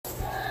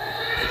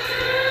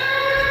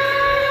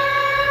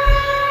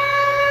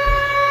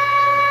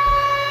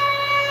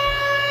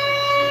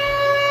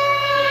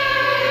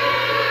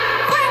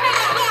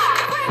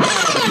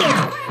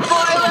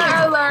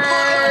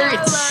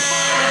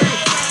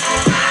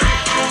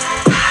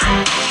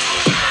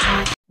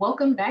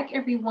welcome back,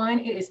 everyone.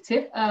 It is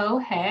Tiff O.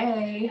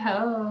 Hey,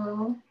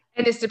 ho.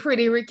 And it's the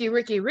pretty Ricky.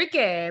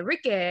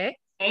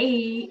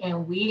 Hey,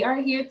 and we are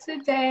here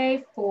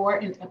today for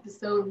an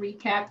episode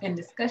recap and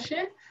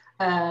discussion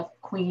of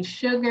Queen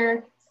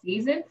Sugar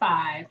Season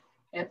 5,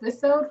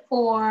 Episode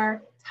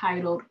 4,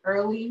 titled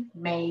Early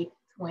May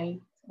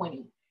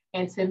 2020.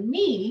 And to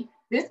me,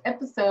 this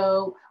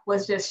episode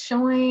was just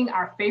showing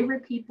our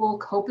favorite people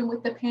coping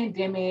with the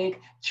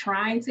pandemic,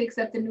 trying to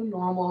accept the new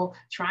normal,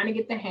 trying to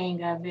get the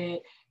hang of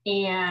it.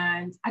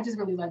 And I just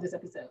really love this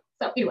episode.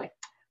 So anyway,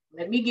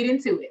 let me get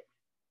into it.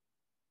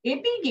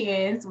 It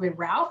begins with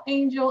Ralph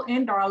Angel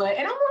and Darla.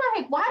 And I'm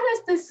like,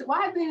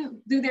 why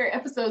do their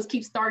episodes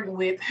keep starting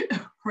with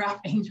Ralph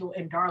Angel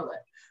and Darla?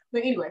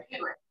 But anyway.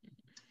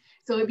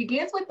 So it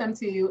begins with them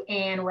two,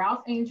 and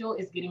Ralph Angel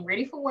is getting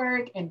ready for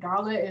work, and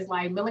Darla is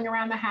like milling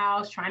around the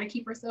house, trying to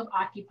keep herself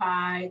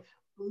occupied.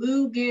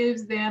 Blue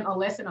gives them a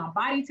lesson on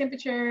body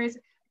temperatures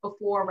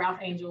before Ralph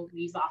Angel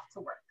leaves off to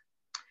work.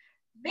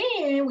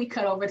 Then we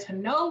cut over to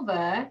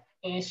Nova,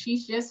 and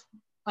she's just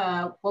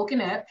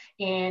woken up,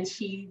 and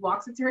she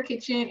walks into her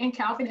kitchen, and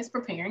Calvin is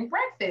preparing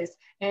breakfast,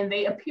 and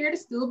they appear to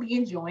still be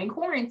enjoying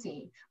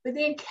quarantine. But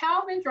then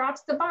Calvin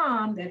drops the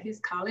bomb that his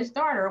college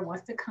daughter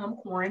wants to come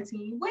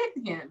quarantine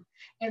with him.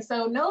 And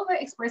so Nova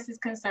expresses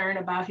concern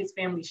about his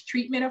family's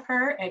treatment of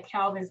her at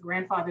Calvin's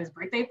grandfather's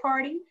birthday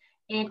party,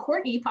 and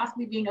Courtney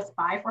possibly being a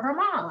spy for her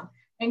mom.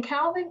 And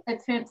Calvin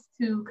attempts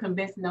to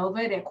convince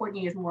Nova that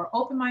Courtney is more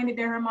open-minded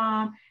than her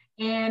mom,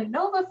 and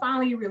Nova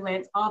finally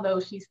relents, although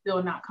she's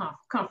still not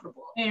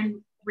comfortable.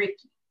 And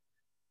Ricky.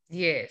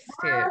 Yes.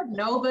 Are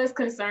Nova's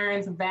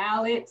concerns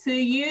valid to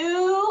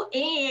you?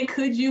 And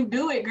could you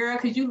do it, girl?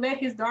 Could you let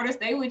his daughter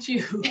stay with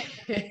you?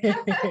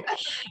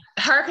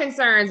 Her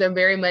concerns are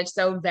very much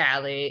so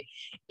valid.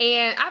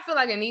 And I feel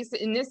like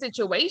in this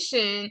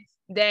situation,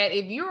 that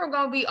if you are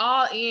going to be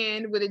all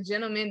in with a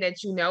gentleman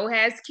that you know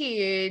has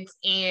kids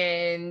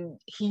and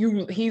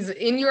he's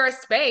in your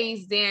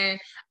space, then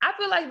I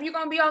feel like if you're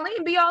going to be all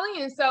in, be all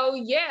in. So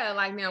yeah,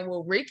 like now,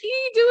 will Ricky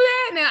do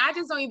that? Now, I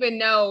just don't even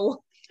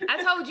know. I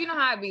told you know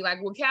how I'd be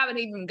like, well, Calvin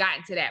even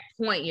gotten to that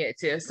point yet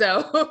too.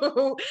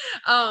 So,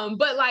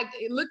 but like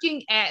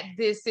looking at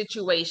this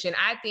situation,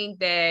 I think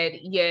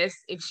that yes,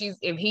 if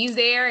he's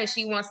there and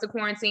she wants to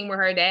quarantine with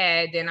her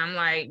dad, then I'm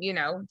like,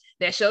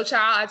 that's your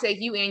child. I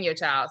take you and your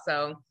child.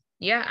 So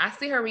yeah, I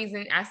see her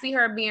reason. I see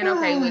her being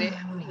okay with it.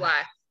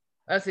 Why?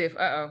 Let's see if,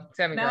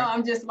 tell me. No, girl.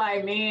 I'm just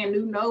like, man,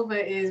 new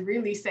Nova is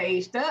really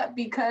saged up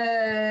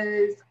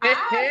because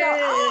I don't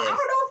know if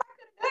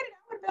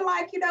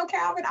like,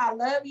 Calvin, I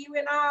love you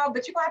and all,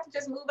 but you're gonna have to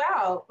just move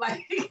out.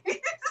 Like,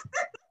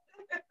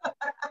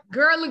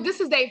 girl, look, this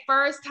is their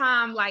first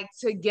time like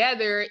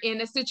together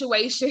in a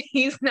situation.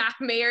 He's not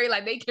married,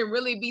 like they can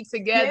really be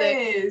together.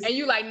 Yes. And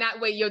you like, not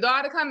wait, your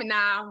daughter coming?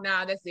 Nah,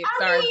 that's it.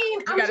 Sorry.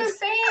 I'm just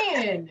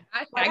saying.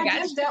 I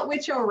just dealt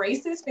with your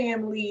racist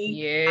family.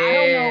 Yes. I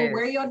don't know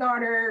where your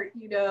daughter,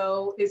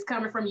 is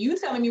coming from. You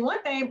telling me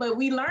one thing, but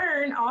we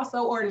learn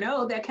also or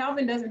know that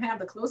Calvin doesn't have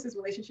the closest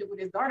relationship with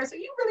his daughter. So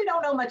you really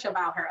don't know much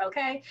about her,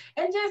 okay?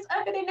 And just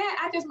other than that,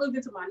 I just moved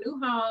into my new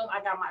home.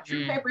 I got my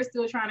true papers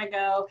still trying to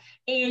go.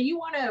 And you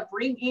want to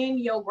bring in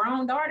your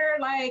grown daughter,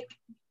 like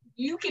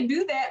you can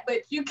do that, but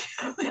you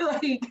can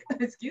like,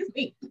 excuse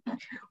me,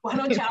 why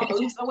don't y'all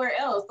move somewhere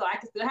else so I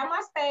can still have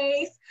my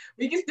space,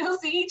 we can still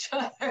see each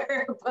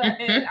other. But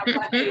I'm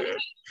like,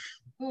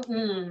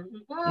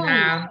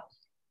 Nah.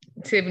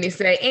 Tiffany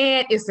say,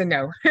 and it's a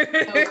no.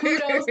 So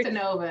kudos to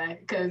Nova,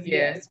 because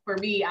yes, for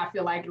me, I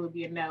feel like it would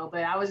be a no.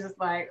 But I was just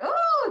like,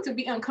 oh, to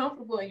be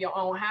uncomfortable in your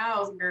own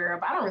house, girl.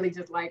 But I don't really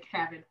just like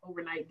having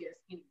overnight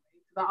guests anyway.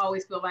 I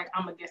always feel like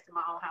I'm a guest in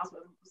my own house,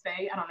 what people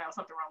say. I don't know,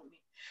 something wrong with me.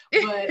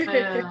 But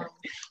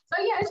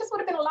so yeah, it just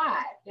would have been a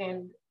lot,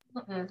 and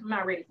I'm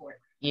not ready for it.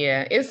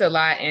 Yeah, it's a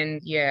lot,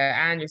 and yeah,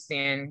 I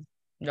understand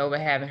Nova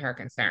having her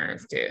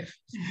concerns too.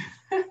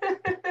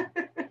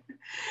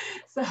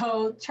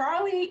 So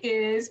Charlie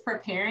is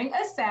preparing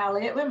a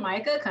salad when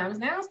Micah comes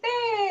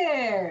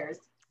downstairs.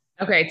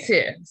 Okay,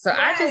 Tiff. So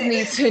I just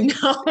need to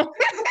know.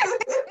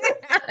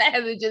 I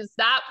have to just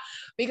stop.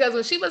 Because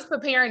when she was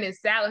preparing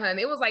this salad,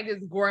 honey, it was like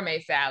this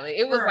gourmet salad.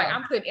 It was like,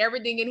 I'm putting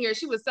everything in here.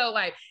 She was so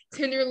like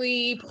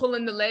tenderly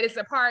pulling the lettuce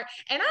apart.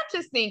 And I'm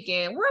just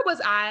thinking, where was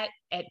I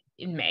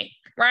in May?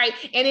 Right.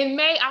 And in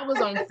May, I was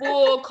on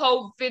full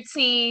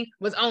COVID-15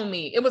 was on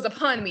me. It was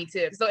upon me,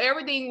 Tiff. So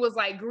everything was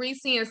like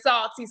greasy and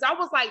salty. So I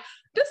was like,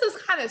 this is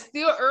kind of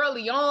still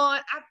early on.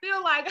 I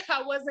feel like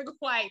I wasn't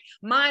quite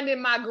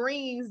minding my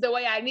greens the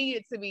way I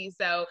needed to be.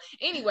 So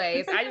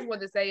anyways, I just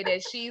want to say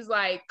that she's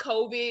like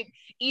COVID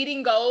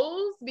eating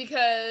goals,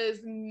 because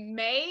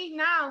May,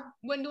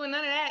 wasn't doing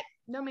none of that.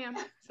 No, ma'am.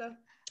 So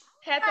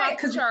hats off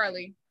to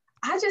Charlie.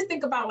 I just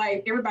think about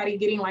like everybody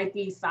getting like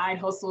these side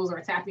hustles or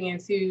tapping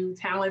into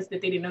talents that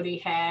they didn't know they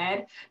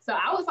had. So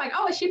I was like,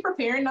 oh, is she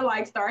preparing to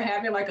like start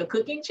having like a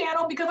cooking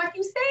channel? Because like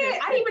you said,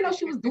 I didn't even know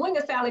she was doing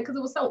a salad because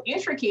it was so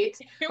intricate.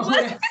 So I was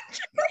like,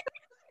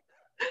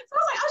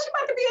 oh, she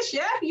about to be a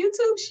chef,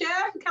 YouTube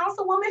chef,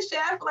 councilwoman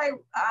chef. Like,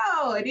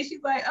 oh, and then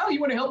she's like, oh, you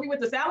want to help me with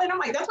the salad? I'm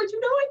like, that's what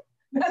you're doing?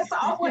 That's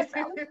always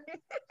salad.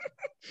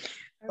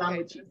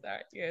 Okay,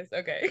 sorry. Yes,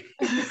 okay.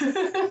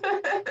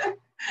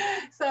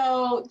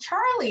 So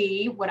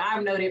Charlie, what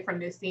I've noted from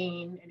this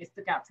scene, and it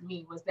stuck out to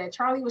me, was that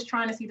Charlie was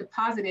trying to see the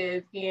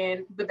positive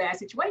in the bad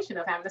situation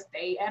of having to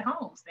stay at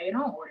home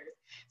orders.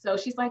 So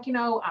she's like, I'm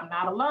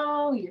not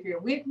alone. You're here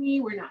with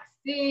me. We're not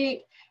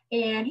sick.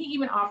 And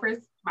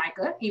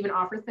Micah even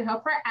offers to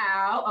help her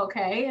out.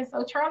 Okay. And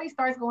so Charlie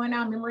starts going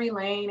down memory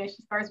lane and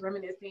she starts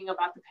reminiscing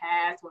about the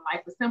past when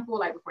life was simple,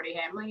 like before they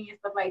had money and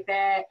stuff like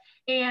that.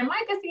 And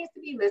Micah seems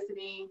to be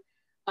listening.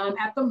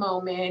 At the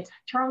moment,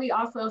 Charlie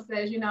also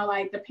says,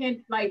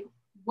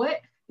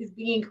 what is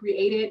being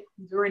created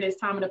during this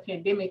time of the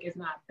pandemic is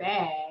not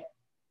bad,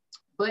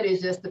 but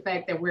it's just the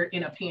fact that we're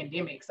in a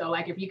pandemic. So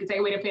like, if you could take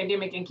away the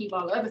pandemic and keep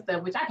all the other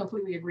stuff, which I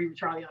completely agree with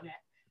Charlie on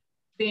that,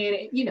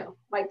 then,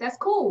 that's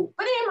cool.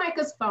 But then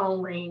Micah's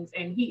phone rings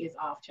and he is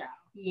off, child.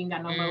 He ain't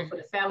got no more for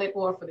the salad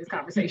or for this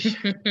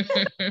conversation.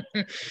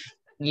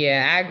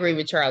 Yeah, I agree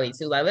with Charlie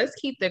too. Like, let's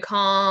keep the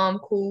calm,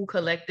 cool,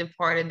 collective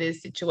part of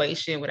this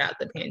situation without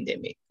the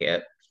pandemic.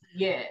 Yep.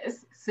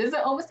 Yes. Scissor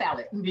over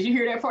salad. Did you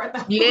hear that part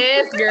though?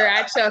 Yes, girl.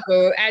 I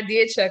chuckled. I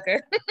did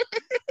chuckle.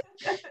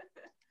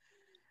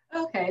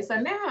 Okay, so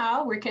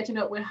now we're catching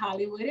up with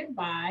Hollywood and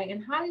Vi,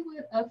 and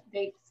Hollywood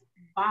updates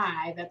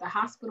Vi that the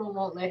hospital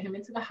won't let him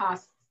into the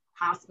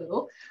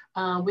hospital,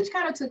 which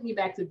kind of took me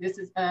back to This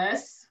Is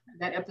Us,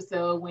 that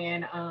episode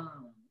when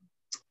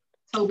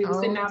Toby was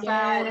sitting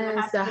outside in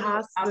the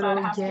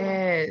hospital.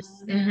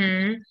 Yes.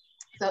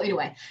 So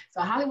anyway,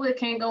 so Hollywood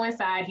can't go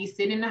inside. He's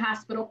sitting in the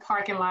hospital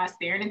parking lot,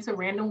 staring into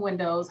random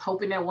windows,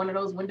 hoping that one of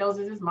those windows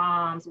is his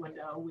mom's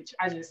window, which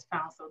I just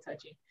found so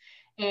touching.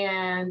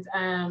 And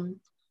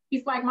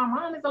he's like, my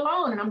mom is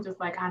alone. And I'm just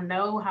like, I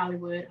know,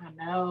 Hollywood, I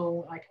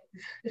know. Like,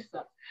 this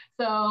sucks.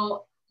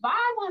 So Vi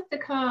wants to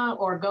come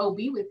or go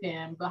be with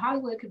him, but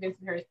Hollywood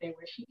convinces her to stay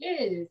where she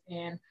is.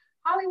 And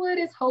Hollywood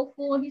is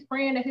hopeful. He's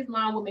praying that his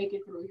mom will make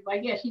it through. He's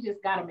like, yeah, she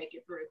just got to make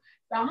it through.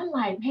 So I'm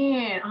like,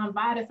 man,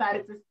 Vi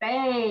decided to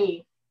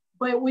stay.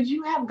 But would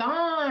you have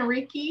gone,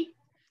 Ricky?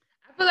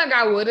 I feel like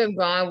I would have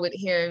gone with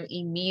him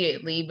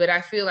immediately, but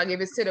I feel like if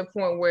it's to the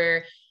point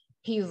where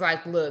he's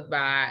like, look,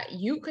 Vi,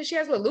 because she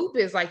has with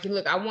lupus, like,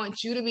 look, I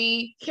want you to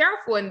be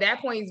careful. And at that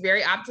point, he's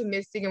very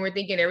optimistic and we're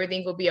thinking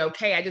everything will be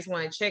okay. I just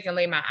want to check and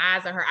lay my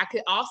eyes on her. I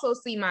could also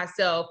see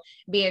myself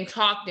being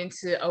talked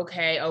into,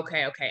 okay,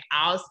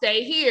 I'll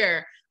stay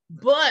here.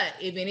 But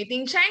if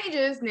anything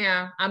changes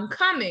now, I'm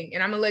coming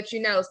and I'm gonna let you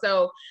know.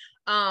 So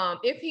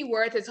if he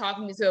were to talk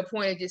me to a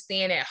point of just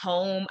staying at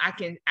home, I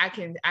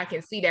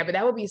can see that, but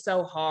that would be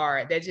so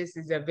hard. That just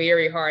is a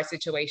very hard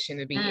situation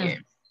to be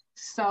in.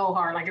 So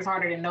hard, like it's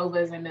harder than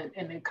Nova's and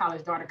the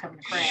college daughter coming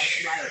to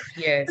crash. Like,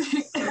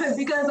 yes,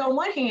 because on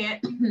one hand,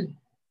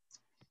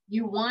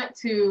 you want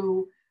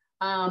to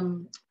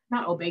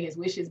not obey his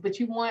wishes, but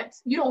you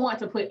don't want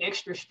to put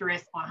extra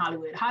stress on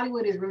Hollywood.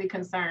 Hollywood is really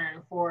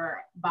concerned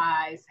for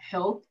Vi's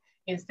health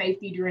and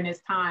safety during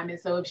this time. And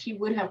so if she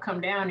would have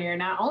come down there,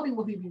 not only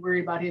will he be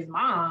worried about his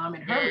mom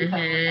and her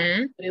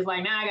recovery, but it's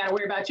like, now I got to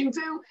worry about you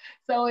too.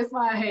 So it's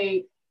like,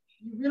 hey,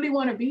 you really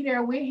want to be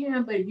there with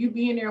him, but you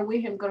being there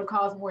with him going to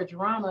cause more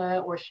drama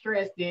or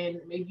stress, then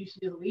maybe you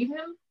should just leave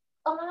him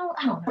alone.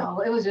 I don't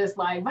know. It was just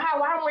like,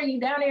 why were you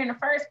down there in the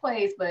first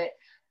place? But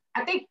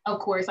I think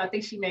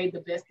she made the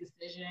best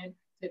decision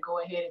to go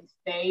ahead and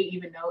stay,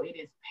 even though it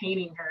is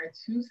paining her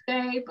to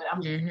stay. But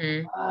I'm just,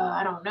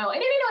 I don't know. And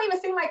then it don't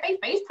even seem like they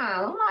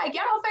FaceTime. I'm like,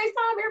 y'all don't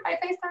FaceTime? Everybody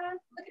FaceTime?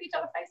 Look at each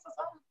other's face or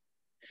something.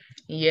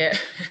 Yeah.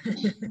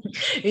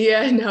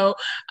 Yeah, no.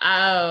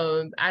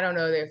 I don't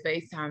know their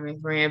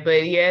FaceTiming friend,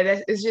 but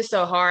yeah, it's just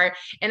so hard.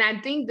 And I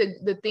think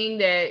the thing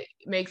that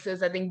makes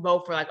us, I think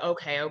both were like,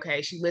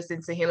 okay, she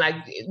listened to him, like,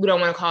 we don't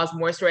want to cause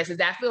more stress, is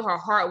I feel her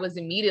heart was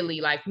immediately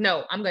like,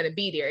 no, I'm gonna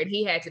be there. And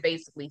he had to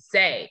basically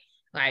say,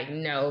 like,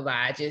 no,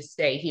 Vi, just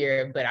stay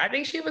here. But I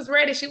think she was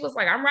ready. She was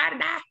like, I'm ready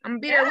to die. I'm gonna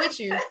be there with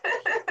you.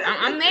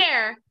 I'm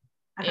there.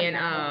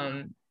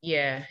 And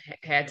yeah,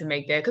 had to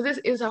make that, because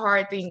it's a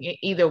hard thing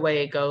either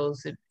way it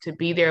goes, to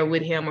be there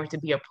with him or to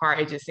be apart.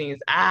 It just seems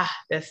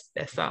that's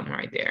something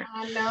right there.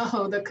 I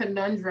know, the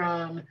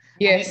conundrum.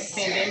 Yes.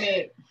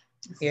 Pandemic.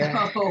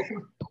 Yeah. So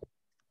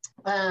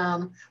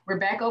we're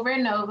back over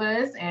at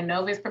Nova's, and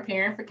Nova's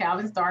preparing for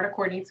Calvin's daughter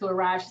Courtney to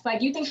arrive. She's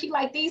like, you think she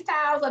like these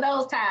towels or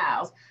those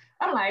towels?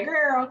 I'm like,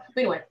 girl.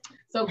 But anyway,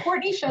 so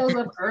Courtney shows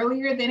up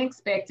earlier than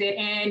expected,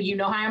 and you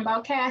know how I'm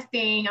about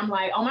casting. I'm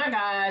like, oh my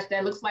gosh,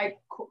 that looks like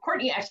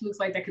Courtney actually looks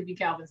like that could be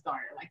Calvin's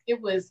daughter. Like,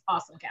 it was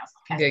awesome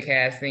casting. Good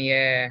casting,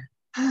 yeah.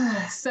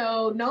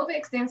 So Nova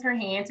extends her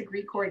hand to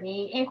greet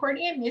Courtney, and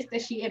Courtney admits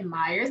that she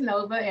admires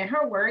Nova and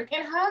her work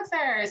and hugs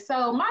her.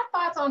 So my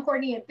thoughts on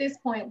Courtney at this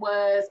point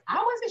was,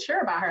 I wasn't sure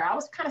about her. I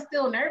was kind of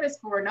still nervous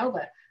for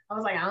Nova. I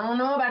was like, I don't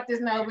know about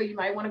this Nova. You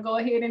might want to go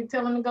ahead and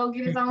tell him to go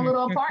get his own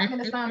little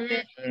apartment or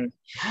something.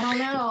 I don't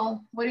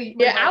know. What do you?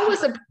 I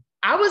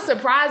was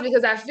surprised,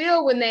 because I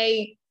feel when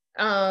they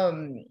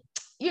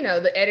you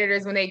know, the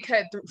editors, when they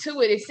cut through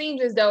to it, it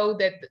seems as though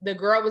that the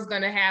girl was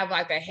going to have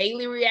like a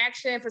Haley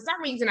reaction. For some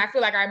reason, I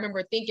feel like I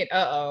remember thinking,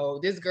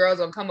 this girl's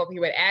going to come up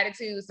here with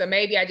attitude. So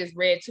maybe I just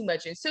read too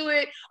much into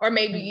it, or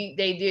maybe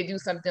they did do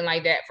something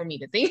like that for me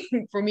to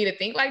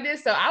think like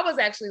this. So I was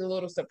actually a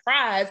little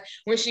surprised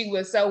when she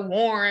was so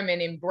warm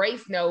and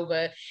embraced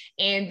Nova.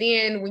 And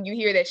then when you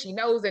hear that she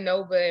knows that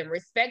Nova and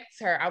respects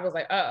her, I was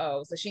like,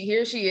 so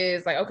here she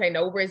is, like, okay,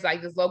 Nova is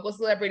like this local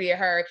celebrity to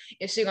her.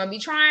 Is she going to be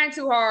trying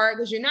too hard?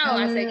 Because, you know,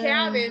 I said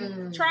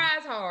Calvin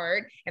tries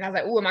hard, and I was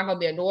like, am I gonna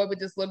be annoyed with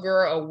this little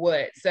girl or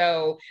what?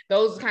 So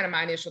those are kind of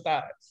my initial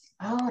thoughts.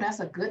 Oh, that's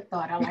a good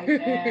thought. I like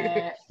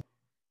that.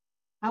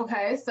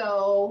 Okay,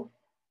 so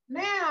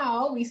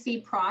now we see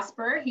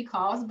Prosper. He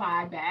calls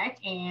Vi back,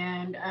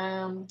 and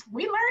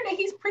we learned that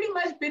he's pretty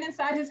much been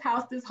inside his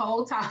house this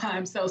whole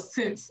time. So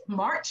since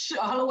March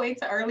all the way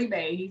to early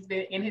May, he's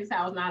been in his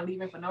house, not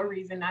leaving for no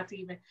reason, not to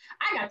even,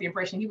 I got the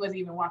impression he wasn't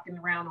even walking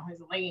around on his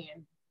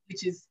land,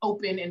 which is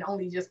open and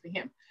only just for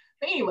him.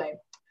 But anyway,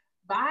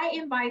 Vi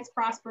invites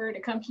Prosper to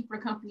come keep her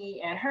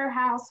company at her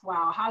house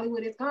while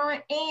Hollywood is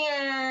gone.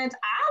 And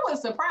I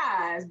was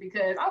surprised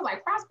because I was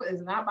like, Prosper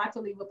is not about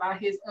to leave without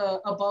his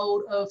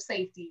abode of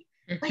safety.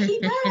 But he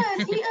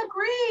does, he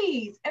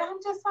agrees. And I'm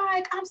just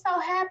like, I'm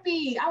so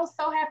happy. I was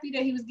so happy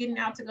that he was getting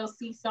out to go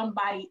see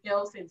somebody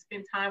else and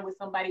spend time with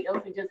somebody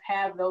else and just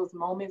have those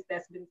moments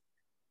that's been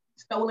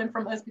stolen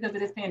from us because of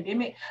this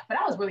pandemic. But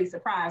I was really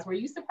surprised. Were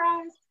you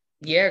surprised?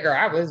 Yeah, girl,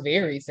 I was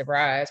very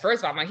surprised. First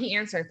of all, I'm like, he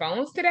answering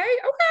phones today? Okay,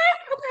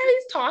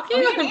 he's talking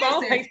on the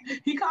phone. Like,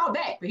 he called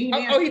back, but he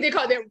did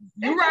call that.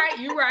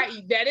 You're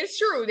right. That is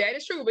true.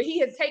 But he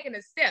has taken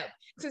a step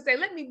to say,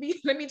 let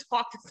me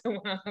talk to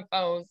someone on the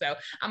phone. So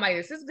I'm like,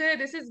 this is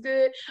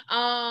good.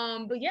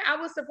 But yeah, I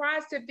was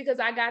surprised too, because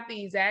I got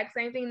the exact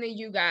same thing that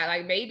you got.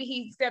 Like, maybe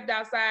he stepped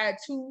outside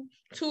two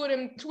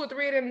or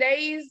three of them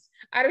days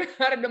out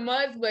of the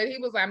months, but he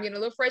was like, I'm getting a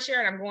little fresh air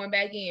and I'm going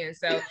back in.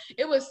 So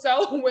it was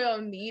so well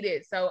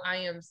needed. So I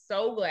am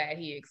so glad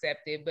he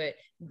accepted, but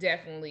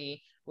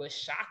definitely was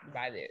shocked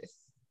by this.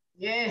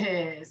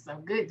 Yes, a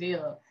good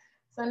deal.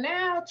 So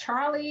now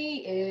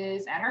Charlie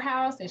is at her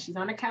house and she's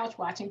on the couch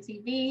watching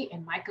TV,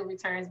 and Micah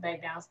returns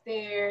back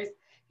downstairs.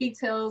 He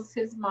tells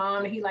his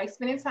mom that he likes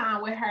spending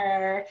time with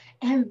her.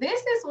 And this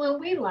is when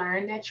we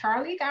learn that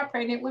Charlie got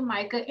pregnant with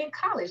Micah in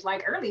college,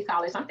 like early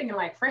college. I'm thinking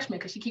like freshman,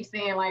 because she keeps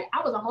saying like,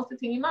 I was almost a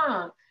teen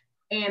mom.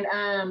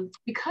 And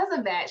because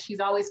of that, she's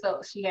always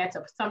felt she had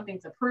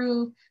something to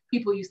prove.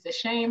 People used to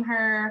shame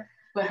her,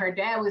 but her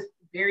dad was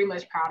very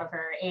much proud of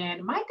her.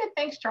 And Micah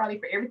thanks Charlie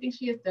for everything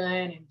she has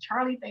done, and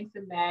Charlie thanks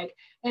him back.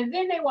 And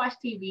then they watch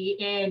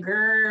TV, and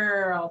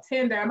girl,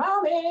 tender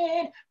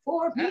moment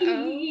for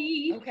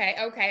me. Okay.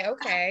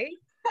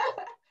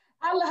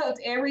 I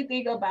loved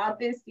everything about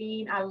this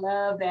scene. I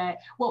love that.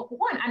 Well, for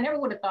one, I never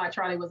would have thought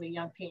Charlie was a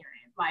young parent.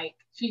 Like,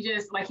 she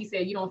just, like he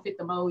said, you don't fit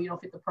the mold, you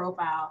don't fit the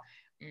profile.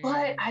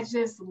 But I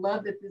just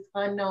love that this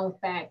unknown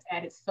fact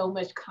added so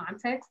much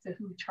context to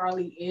who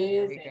Charlie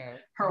is and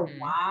her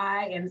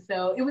why. And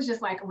so it was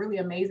just like really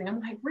amazing. I'm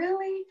like,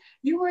 really?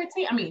 You were a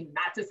teen? I mean,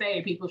 not to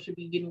say people should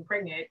be getting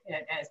pregnant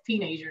as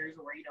teenagers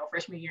or, you know,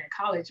 freshman year in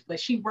college, but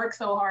she worked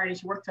so hard and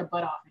she worked her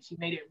butt off and she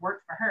made it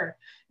work for her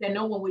that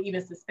no one would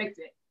even suspect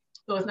it.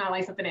 So it's not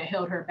like something that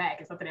held her back.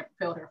 It's something that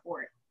propelled her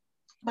forward.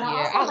 But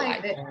I also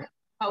like that.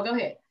 Oh, go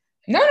ahead.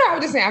 No,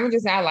 I'm just saying,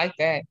 I like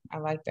that.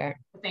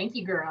 Thank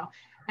you, girl.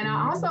 And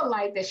I also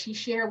like that she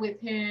shared with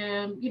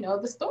him, you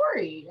know, the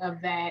story of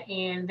that,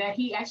 and that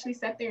he actually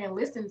sat there and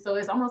listened. So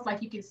it's almost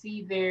like you can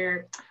see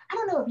there. I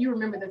don't know if you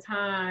remember the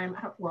time.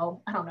 I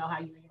don't know how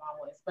you and your mom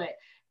was, but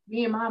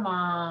me and my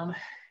mom,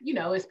 you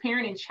know, it's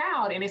parent and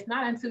child. And it's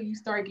not until you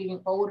start getting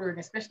older, and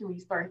especially when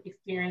you start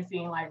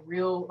experiencing like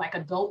real, like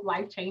adult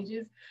life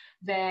changes,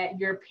 that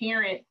your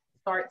parent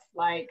starts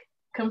like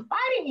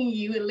confiding in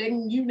you and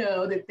letting you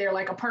know that they're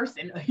like a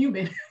person, a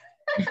human.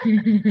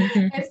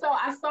 And so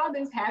I saw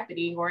this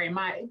happening, or in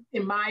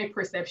my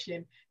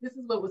perception, this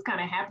is what was kind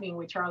of happening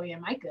with Charlie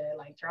and Micah.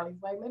 Like, Charlie's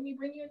like, let me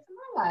bring you into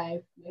my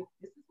life. Like,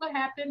 this is what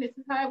happened. This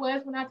is how it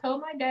was when I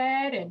told my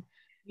dad. And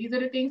these are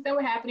the things that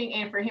were happening.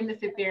 And for him to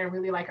sit there and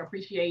really like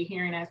appreciate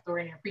hearing that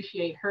story and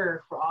appreciate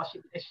her for all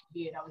that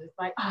she did, I was just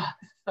like,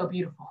 this is so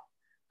beautiful.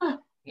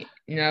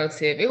 No,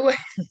 Tiff, it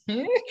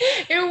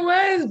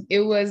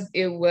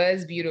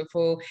was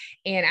beautiful.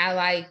 And I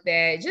like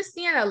that, just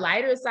seeing a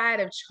lighter side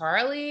of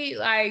Charlie,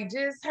 like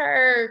just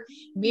her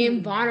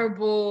being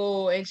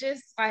vulnerable, and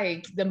just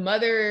like the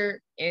mother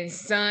and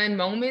son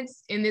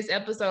moments in this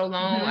episode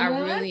alone.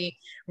 I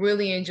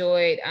really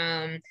enjoyed.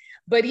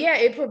 But yeah,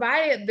 it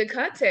provided the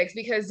context,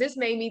 because this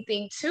made me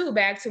think too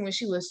back to when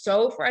she was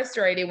so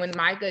frustrated when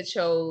Micah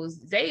chose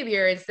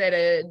Xavier instead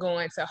of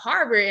going to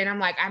Harvard. And I'm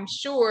like, I'm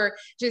sure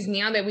just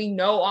now that we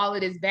know all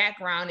of this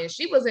background, and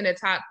she was in the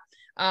top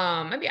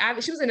maybe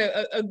she was in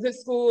a good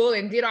school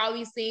and did all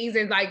these things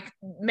and like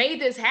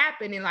made this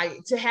happen, and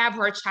like to have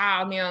her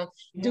child now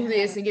do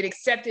this and get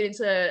accepted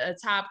into a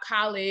top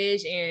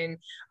college, and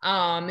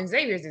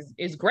Xavier's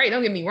is great.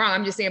 Don't get me wrong.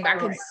 I'm just saying, but I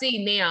can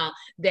see now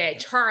that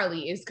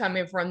Charlie is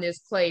coming from this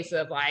place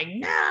of like,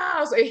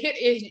 no. So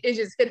it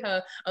just hit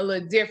her a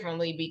little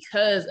differently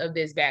because of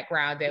this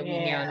background that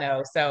we now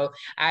know. So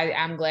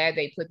I'm glad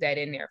they put that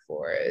in there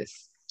for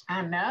us.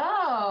 I know.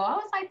 I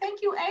was like,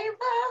 thank you,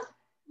 Ava.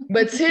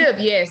 But Tip,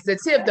 yes,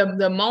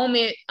 the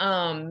moment,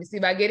 see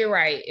if I get it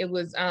right. It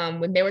was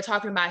when they were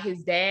talking about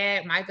his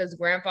dad, Micah's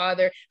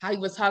grandfather, how he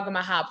was talking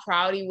about how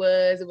proud he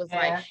was. It was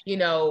like, you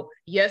know,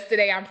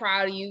 yesterday I'm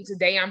proud of you,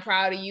 today I'm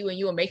proud of you, and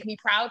you will make me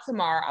proud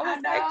tomorrow. I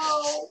was like,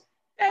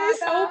 that is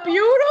so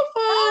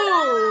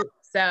beautiful.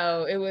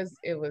 So it was,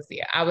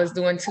 yeah, I was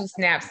doing 2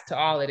 snaps to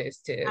all of this,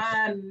 Tip.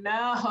 I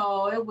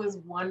know. It was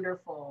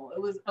wonderful.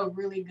 It was a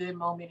really good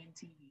moment in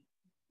TV.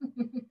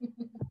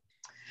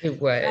 It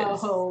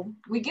was. So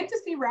we get to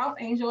see Ralph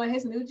Angel at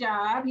his new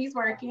job. He's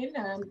working,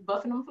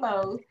 buffing them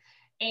flows,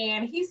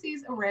 and he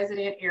sees a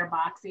resident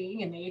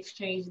airboxing, and they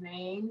exchange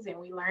names. And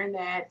we learn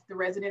that the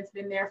resident's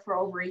been there for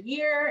over a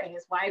year, and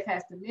his wife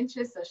has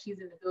dementia, so she's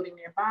in the building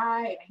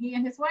nearby. And he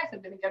and his wife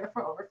have been together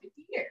for over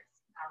 50 years.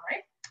 All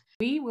right.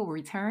 We will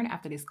return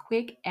after this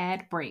quick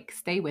ad break.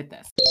 Stay with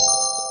us.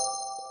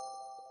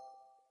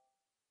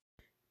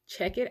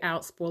 Check it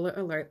out, spoiler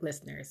alert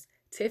listeners.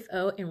 Tiff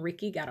O and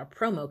Ricky got a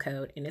promo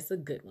code, and it's a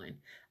good one.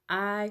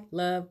 I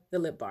love the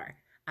Lip Bar.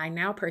 I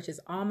now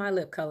purchase all my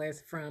lip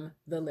colors from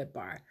the Lip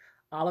Bar.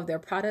 All of their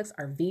products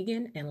are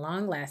vegan and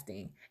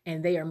long-lasting,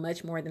 and they are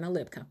much more than a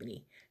lip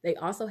company. They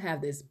also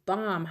have this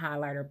bomb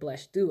highlighter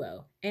blush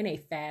duo and a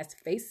fast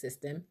face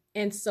system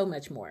and so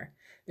much more.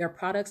 Their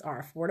products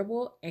are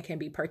affordable and can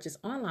be purchased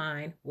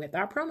online with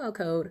our promo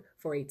code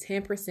for a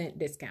 10%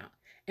 discount.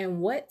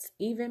 And what's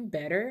even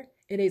better,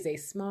 it is a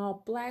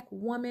small Black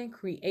woman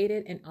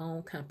created and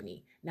owned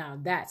company. Now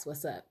that's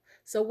what's up.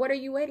 So what are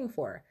you waiting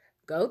for?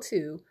 Go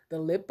to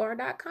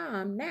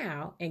thelipbar.com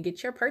now and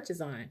get your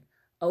purchase on.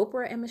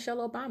 Oprah and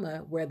Michelle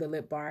Obama wear the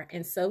Lip Bar,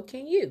 and so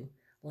can you.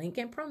 Link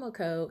and promo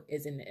code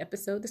is in the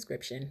episode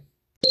description.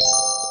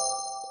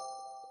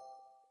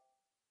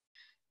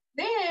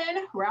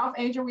 Then Ralph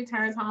Angel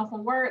returns home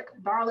from work.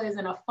 Darla is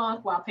in a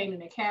funk while painting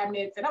the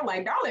cabinets. And I'm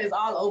like, Darla is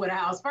all over the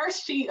house.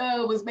 First, she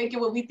was making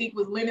what we think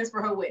was linens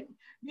for her wedding.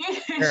 Then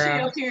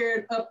she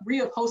appeared up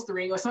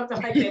reupholstering or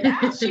something like that.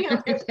 Now she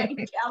up here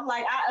painting. I'm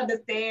like, I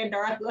understand,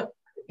 Darla.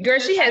 Girl,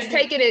 she has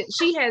taken it.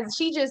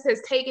 She just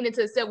has taken it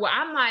to a step where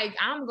I'm like,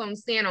 I'm going to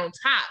stand on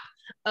top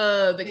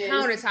of the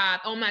countertop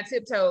on my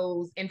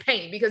tiptoes and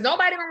paint, because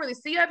nobody gonna really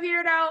see up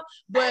here though,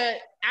 but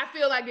I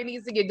feel like it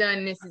needs to get done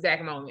in this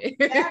exact moment.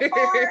 That part.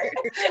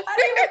 I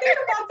didn't even think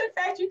about the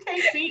fact you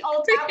can't see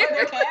on top of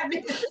the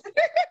cabinet.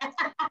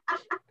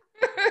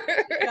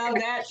 Oh,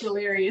 that's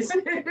hilarious.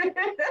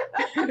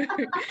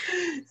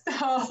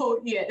 So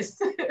yes,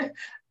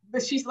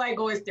 but she's like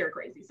going stir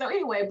crazy. So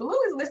anyway, Blue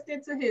is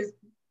listening to his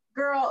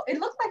girl. It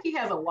looks like he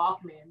has a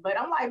Walkman, but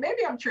I'm like,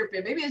 maybe I'm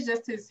tripping. Maybe it's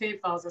just his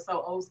headphones are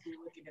so old school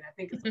looking that I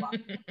think it's a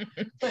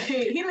Walkman. But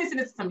he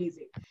listening to some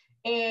music.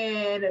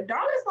 And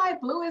Darla's like,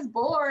 Blue is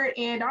bored.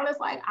 And Darla's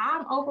like,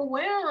 I'm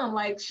overwhelmed.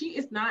 Like, she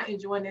is not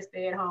enjoying this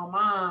stay-at-home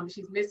mom.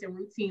 She's missing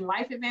routine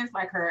life events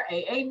like her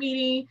AA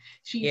meeting.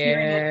 She's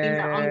hearing that things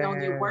are only going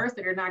to get worse,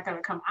 that they're not going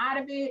to come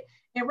out of it.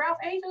 And Ralph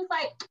Angel's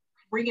like,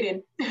 bring it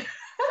in. So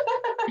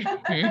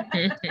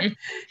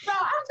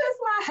I'm just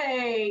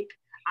like,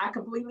 I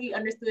completely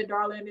understood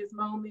Darla in this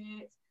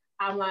moment.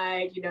 I'm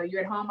like, you know,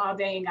 you're at home all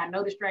day and got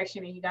no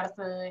distraction and you got a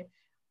son.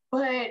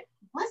 But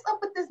what's up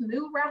with this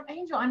new Ralph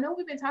Angel? I know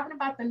we've been talking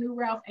about the new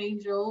Ralph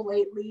Angel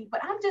lately,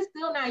 but I'm just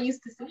still not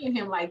used to seeing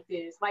him like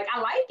this. Like,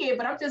 I like it,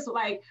 but I'm just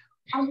like,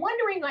 I'm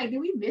wondering, like, did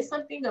we miss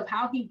something of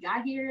how he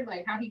got here?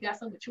 Like, how he got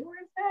so mature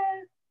and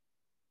fast?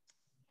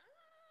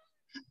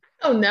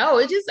 Oh no,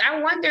 I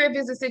wonder if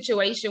it's a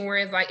situation where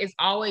it's like it's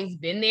always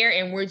been there,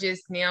 and we're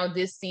just now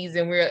this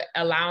season we're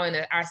allowing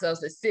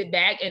ourselves to sit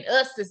back and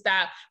us to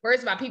stop.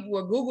 First of all, people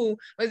with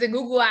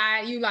Google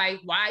eye, you like,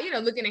 why, you know,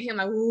 looking at him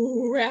like,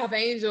 ooh, Ralph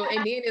Angel, and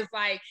then it's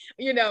like,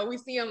 you know, we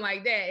see him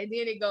like that, and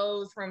then it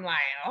goes from like,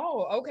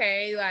 oh,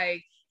 okay,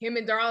 like him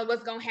and Darla,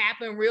 what's gonna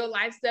happen, real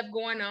life stuff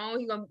going on.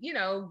 He's gonna, you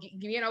know,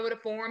 getting over the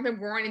form, him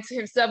growing into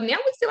himself. Now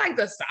we see like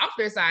the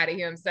softer side of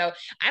him. So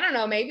I don't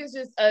know, maybe it's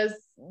just us,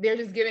 they're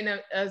just giving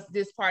us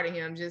this part of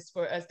him just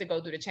for us to go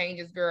through the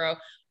changes, girl,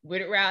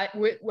 with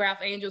Ralph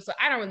Angel. So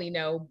I don't really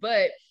know,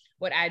 but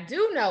what I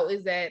do know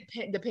is that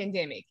the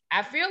pandemic,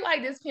 I feel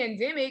like this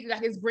pandemic,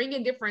 like, is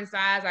bringing different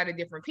sides out of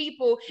different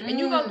people, and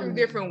you go through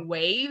different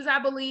waves, I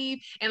believe.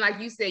 And like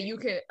you said, you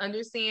can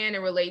understand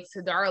and relate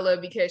to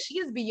Darla because she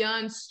is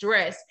beyond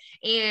stress,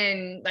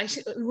 and like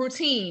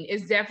routine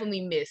is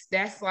definitely missed.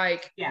 That's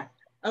like,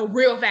 a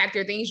real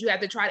factor, things you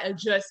have to try to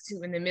adjust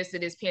to in the midst of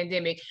this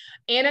pandemic.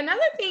 And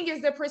another thing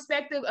is the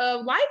perspective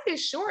of life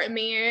is short,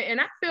 man. And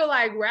I feel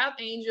like Ralph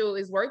Angel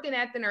is working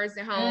at the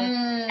nursing home,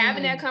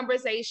 having that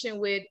conversation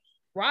with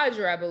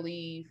Roger, I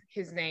believe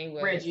his name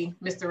was. Reggie,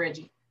 Mr.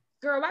 Reggie.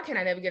 girl, why can't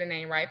I never get a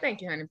name right?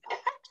 Thank you, honey.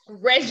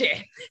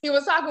 Reggie. He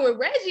was talking with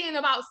Reggie and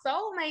about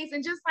soulmates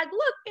and just like,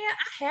 look, man,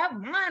 I have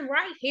mine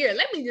right here.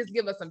 Let me just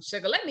give her some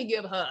sugar. Let me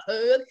give her a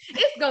hug.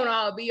 It's gonna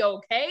all be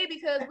okay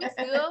because we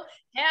still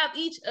have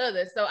each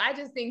other. So I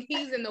just think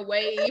he's in the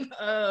wave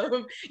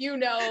of, you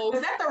know.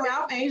 Was that the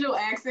Ralph Angel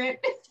accent?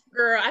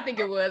 Girl, I think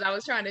it was. I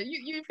was trying to,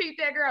 you peeped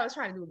that, girl? I was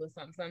trying to do a little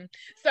something.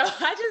 So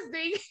I just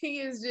think he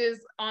is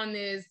just on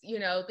this, you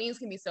know, things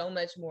can be so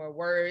much more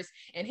worse.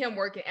 And him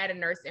working at a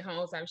nursing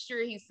home, so I'm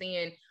sure he's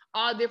seeing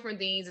all different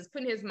things. It's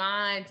putting his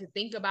mind to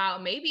think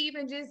about maybe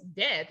even just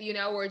death, you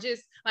know, or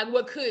just like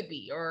what could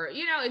be, or,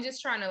 you know, and just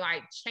trying to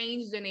like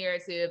change the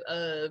narrative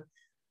of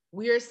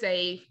we're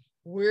safe,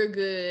 we're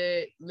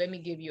good, let me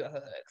give you a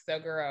hug. So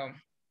girl,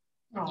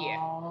 Aww.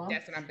 Yeah,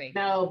 that's what I'm thinking.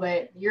 No,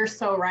 but you're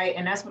so right.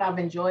 And that's what I've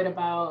enjoyed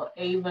about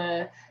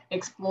Ava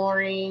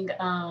exploring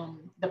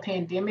the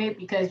pandemic,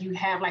 because you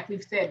have, like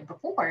we've said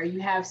before,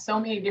 you have so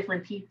many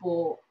different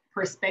people,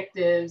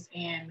 perspectives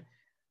and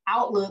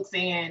outlooks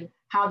and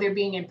how they're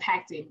being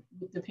impacted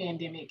with the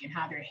pandemic and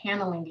how they're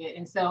handling it.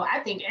 And so I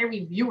think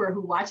every viewer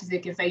who watches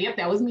it can say, yep,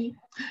 that was me.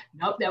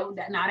 Nope,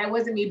 that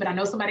wasn't me, but I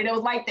know somebody that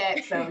was like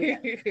that. So yeah.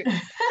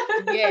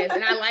 Yes,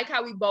 and I like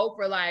how we both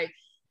were like,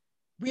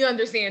 we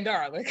understand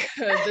Darla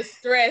because the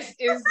stress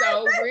is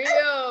so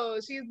real.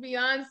 She's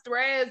beyond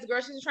stress. Girl,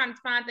 she's trying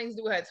to find things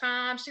to do with her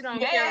time. She don't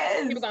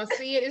care if people gonna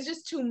see it. It's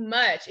just too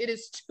much. It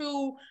is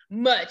too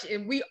much.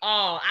 And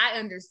I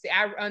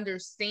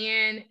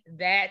understand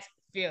that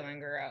feeling,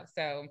 girl.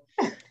 So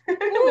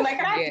like,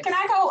 can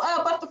I go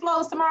up the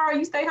floors tomorrow?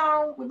 You stay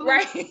home with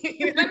right?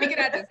 Let me get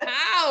out this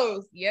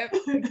house. Yep.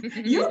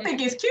 You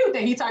think it's cute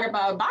that he talking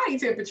about body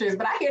temperatures,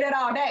 but I hear that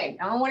all day.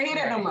 I don't want to hear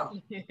that no more.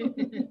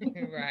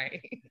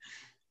 Right.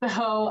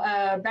 So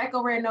back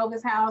over at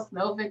Nova's house,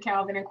 Nova,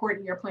 Calvin, and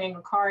Courtney are playing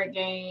a card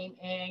game,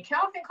 and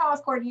Calvin calls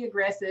Courtney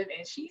aggressive,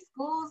 and she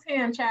schools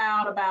him,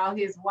 child, about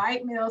his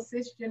white male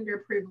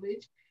cisgender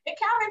privilege. And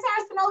Calvin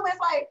turns to Nova, it's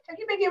like, have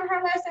you been giving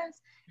her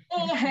lessons?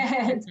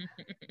 And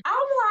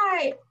I'm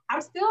like,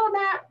 I'm still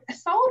not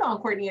sold on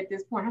Courtney at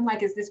this point. I'm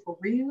like, is this for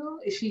real?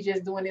 Is she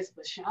just doing this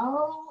for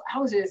show? I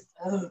was just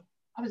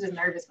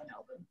nervous for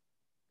Nova.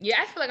 Yeah,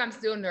 I feel like I'm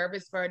still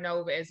nervous for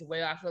Nova as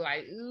well. I feel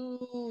like,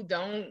 ooh,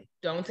 don't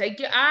take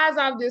your eyes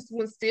off this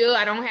one still.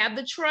 I don't have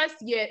the trust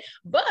yet.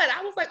 But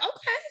I was like,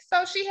 okay,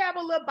 so she have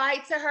a little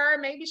bite to her.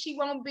 Maybe she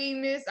won't be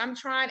Miss I'm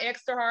trying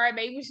extra hard.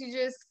 Maybe she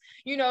just,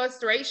 you know, a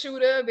straight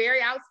shooter,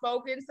 very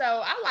outspoken. So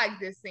I like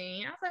this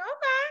scene. I was like,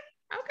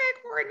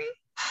 okay, Courtney.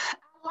 I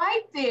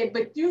liked it,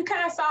 but you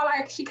kind of saw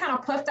like she kind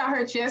of puffed out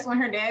her chest when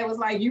her dad was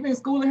like, you've been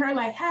schooling her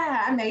like,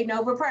 I made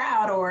Nova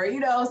proud, or, you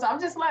know, so I'm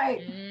just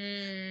like,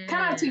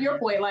 kind of to your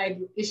point, like,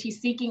 is she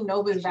seeking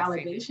Nova's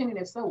validation? And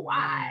if so,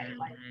 why?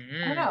 Like,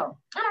 I don't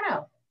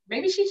know.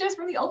 Maybe she's just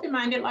really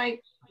open-minded,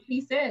 like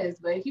he says,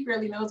 but he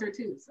barely knows her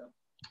too, so.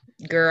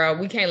 Girl,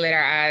 we can't let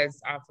our eyes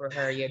off of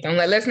her yet.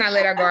 Let's not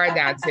let our guard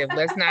down, Tiff.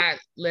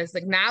 Let's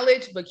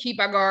acknowledge, but keep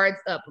our guards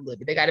up a little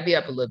bit. They got to be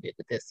up a little bit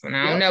with this one.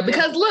 I don't know,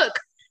 because look,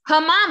 her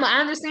mama,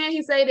 I understand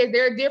he say that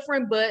they're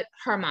different, but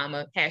her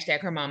mama, hashtag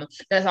her mama.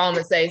 That's all I'm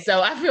gonna say.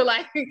 So I feel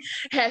like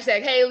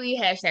hashtag Haley,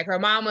 hashtag her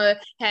mama,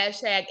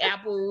 hashtag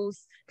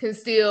apples can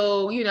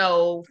still, you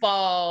know,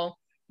 fall,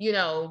 you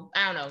know,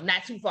 I don't know,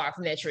 not too far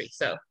from that tree.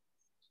 So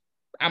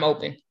I'm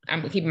open.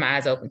 I'm keeping my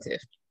eyes open,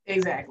 Tiff.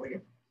 Exactly.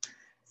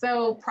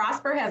 So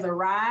Prosper has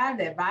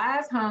arrived at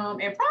Vi's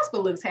home, and Prosper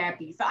looks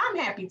happy. So I'm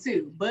happy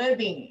too. But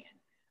then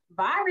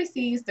Vi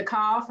receives the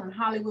call from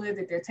Hollywood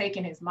that they're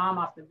taking his mom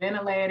off the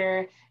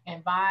ventilator,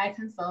 and Vi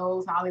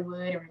consoles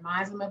Hollywood and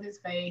reminds him of his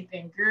faith.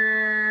 And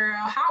girl,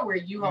 how were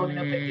you holding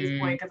up at this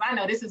point? Because I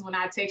know this is when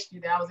I text you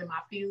that I was in my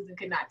feels and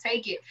could not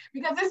take it,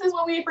 because this is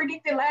what we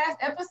predicted last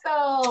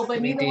episode,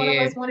 but neither one of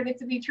us wanted it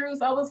to be true.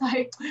 So I was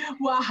like,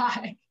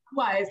 why?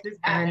 Why is this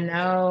happening? I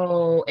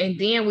know. And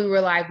then we were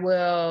like,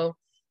 well,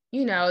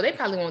 you know, they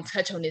probably won't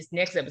touch on this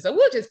next episode.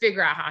 We'll just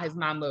figure out how his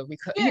mama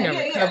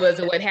recovers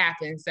or what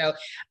happens. So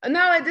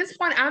no, at this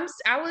point,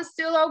 I was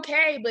still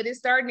okay, but it's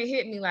starting to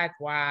hit me like,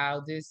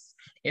 wow,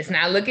 it's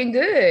not looking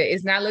good.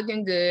 It's not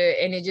looking good.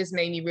 And it just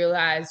made me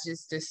realize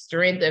just the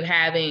strength of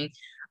having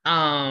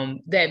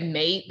that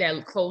mate,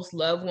 that close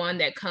loved one,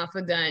 that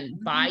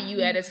confidant by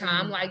you at a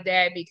time like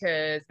that,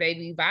 because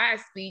baby,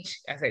 Vi's speech,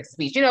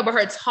 you know, but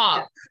her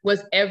talk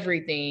was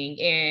everything,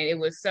 and it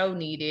was so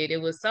needed. It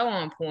was so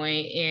on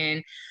point.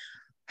 And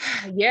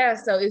yeah,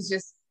 so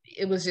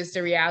it was just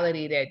a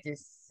reality that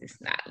this is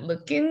not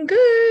looking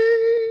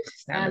good.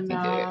 It's not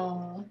looking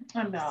good.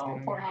 I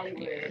know. Poor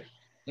Hollywood.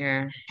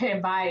 Yeah.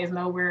 And Vi is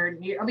nowhere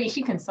near. I mean,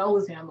 she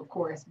consoles him, of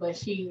course, but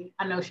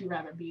I know she'd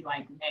rather be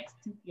like next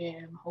to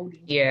him, holding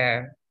him.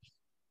 Yeah.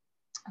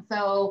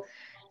 So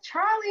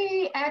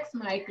Charlie asks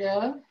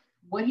Micah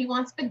what he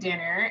wants for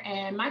dinner.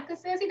 And Micah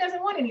says he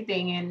doesn't want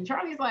anything. And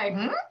Charlie's like,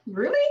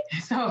 really?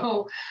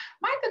 So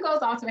Micah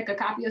goes off to make a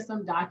copy of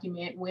some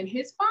document when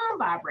his phone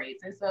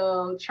vibrates. And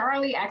so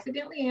Charlie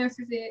accidentally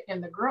answers it.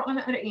 And the girl on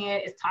the other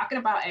end is talking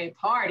about a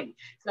party.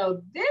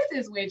 So this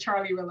is when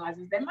Charlie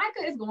realizes that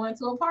Micah is going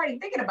to a party,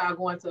 thinking about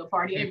going to a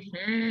party, and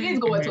is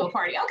going to a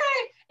party.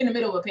 Okay, in the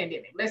middle of a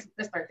pandemic. Let's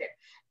start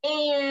there.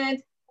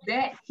 And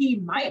that he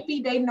might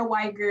be dating a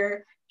white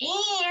girl,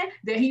 and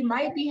that he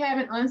might be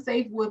having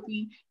unsafe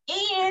whoopee.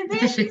 And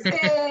then she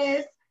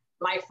says,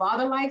 like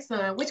father, like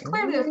son, which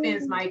clearly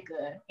offends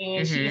Micah.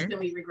 And she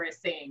instantly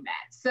regrets saying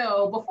that.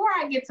 So before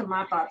I get to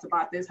my thoughts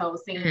about this whole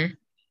scene,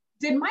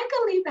 did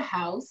Micah leave the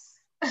house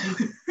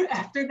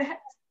after that?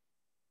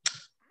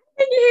 I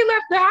think he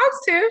left the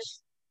house, Tiff. So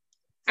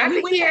I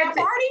think he had a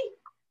party?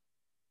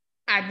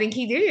 I think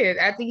he did.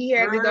 I think he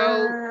had to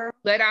go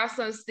let out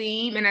some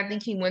steam, and I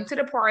think he went to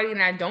the party,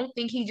 and I don't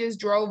think he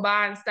just drove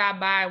by and stopped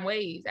by and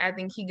waved. I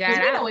think he got out.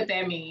 We know what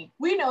that means.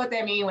 We know what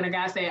that means when a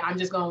guy says, I'm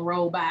just gonna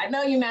roll by.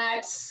 No, you're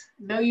not.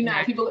 No, you're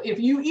not. People,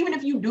 even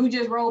if you do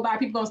just roll by,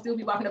 people gonna still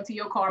be walking up to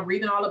your car,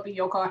 breathing all up in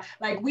your car.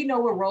 Like, we know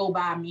what roll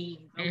by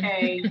means,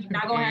 okay? You're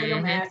not gonna have your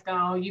mask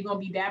on. You're gonna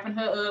be dapping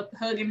her up,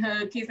 hugging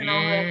her, kissing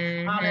on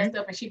her, all that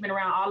stuff, and she's been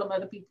around all them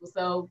other people.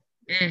 So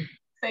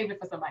save it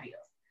for somebody else.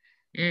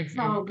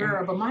 So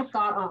girl, but my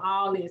thought on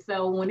all this,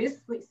 so when this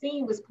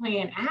scene was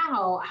playing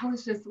out, I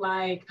was just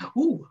like,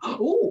 ooh,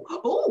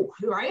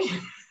 right?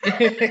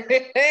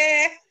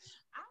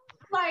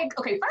 Like,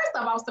 okay, first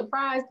off, I was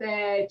surprised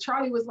that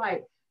Charlie was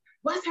like,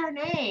 what's her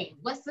name?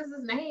 What's his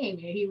name?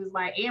 And he was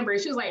like, Amber.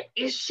 And she was like,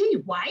 is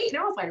she white? And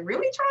I was like,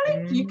 really,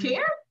 Charlie? You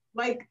care?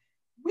 Like,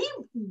 we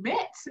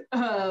met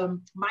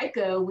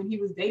Micah when he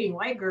was dating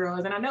white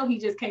girls, and I know he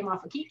just came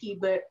off of Kiki,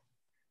 but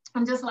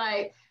I'm just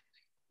like,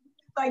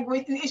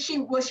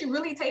 was she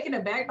really taken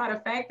aback by the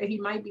fact that he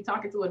might be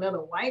talking to another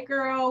white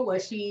girl?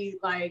 Was she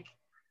like,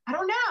 I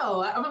don't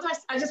know.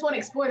 I just want to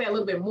explore that a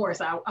little bit more.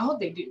 So I hope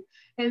they do.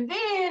 And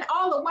then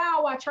all the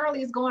while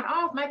Charlie is going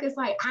off, Micah's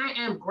like, I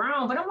am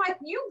grown. But I'm like,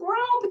 you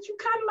grown, but you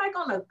kind of like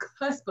on the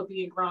cusp of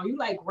being grown. You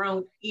like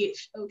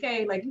grown-ish,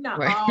 okay? Like, you're not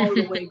all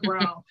the way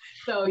grown.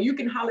 So you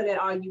can holler that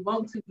all you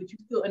want to, but you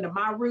still under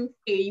my roof,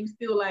 and you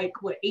still like,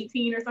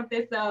 18 or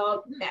something?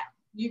 So no,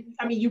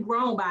 you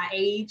grown by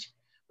age,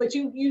 but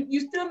you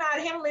still not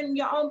handling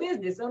your own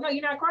business. So no,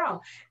 you're not grown.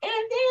 And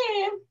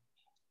then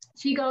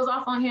she goes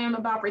off on him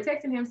about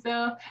protecting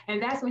himself.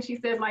 And that's when she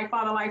says, like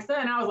father, like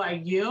son. I was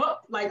like,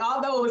 yep. Like,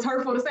 although it was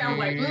hurtful to say, I was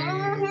like,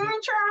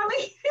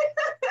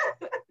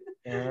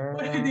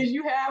 Charlie. Did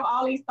you have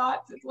all these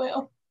thoughts as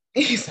well?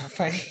 It's so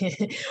funny.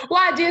 Well,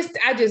 I just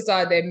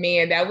saw that,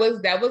 man, that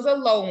was a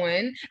low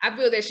one. I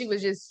feel that she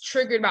was just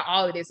triggered by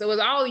all of this. So it was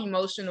all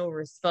emotional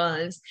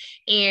response.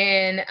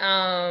 And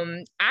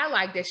I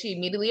like that she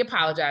immediately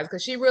apologized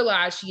because she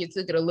realized she had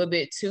took it a little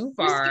bit too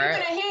far. You're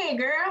skipping ahead,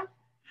 girl.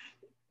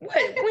 What?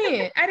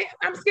 When?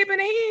 I'm skipping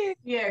ahead.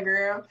 Yeah,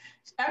 girl.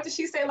 After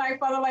she said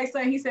like father, like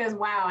son, he says,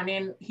 wow. And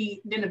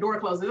then the door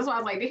closes. That's why I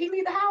was like, did he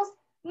leave the house?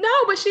 No,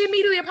 but she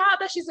immediately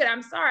apologized. She said,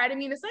 I'm sorry. I didn't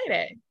mean to say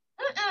that.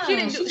 She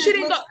didn't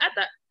go.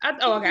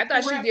 I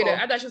thought she did it.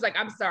 I thought she was like,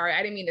 I'm sorry,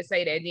 I didn't mean to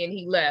say that. Then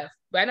he left.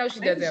 But I know she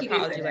does the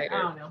apology later.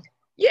 I don't know.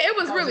 Yeah, it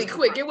was really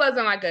quick. It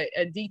wasn't like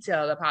a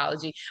detailed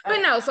apology.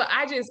 But no, so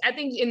I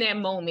think in that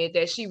moment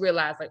that she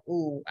realized like,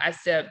 ooh, I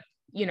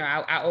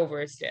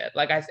overstepped.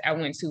 Like I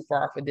went too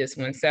far for this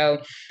one.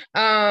 So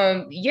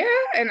yeah,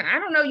 and I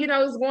don't know,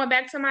 it's going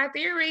back to my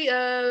theory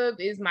of,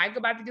 is Mike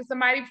about to get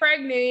somebody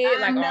pregnant?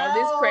 Like all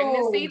this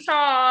pregnancy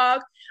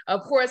talk.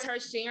 Of course, her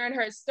sharing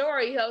her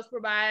story helps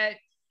provide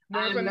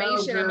more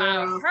information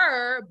about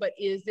her, but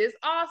is this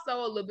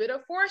also a little bit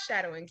of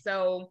foreshadowing?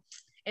 So,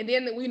 and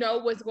then we know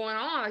what's going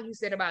on, like you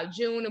said, about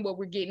June and what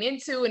we're getting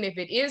into. And if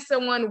it is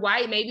someone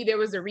white, maybe there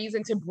was a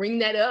reason to bring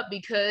that up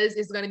because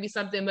it's going to be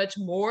something much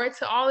more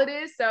to all of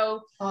this.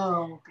 So,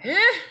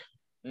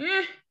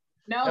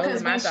 no,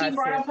 because when she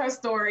brought up her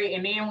story,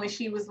 and then when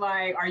she was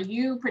like, are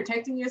you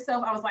protecting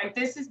yourself? I was like,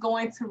 this is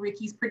going to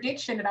Ricky's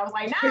prediction. And I was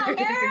like, no,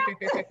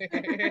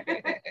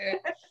 girl.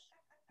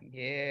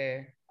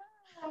 Yeah.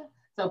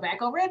 So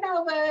back over at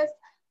Nova's,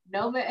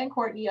 Nova and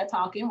Courtney are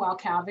talking while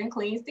Calvin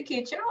cleans the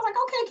kitchen. I was like,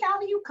 okay,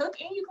 Calvin, you cook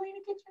and you clean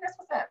the kitchen. That's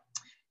what's up.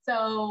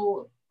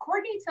 So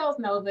Courtney tells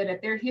Nova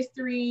that their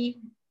history,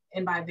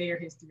 and by their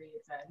history,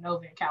 it's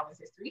Nova and Calvin's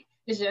history,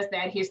 it's just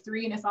that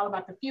history, and it's all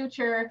about the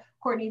future.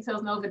 Courtney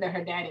tells Nova that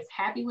her dad is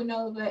happy with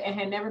Nova and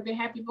had never been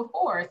happy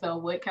before. So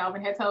what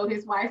Calvin had told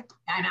his wife,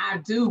 and I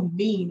do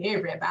mean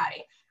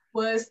everybody,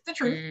 was the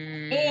truth.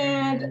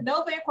 And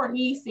Nova and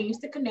Courtney seems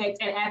to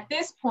connect. And at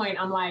this point,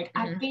 I'm like,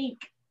 I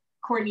think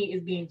Courtney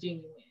is being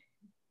genuine.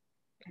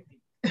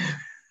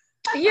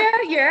 Yeah.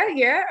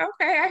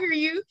 Okay, I hear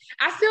you.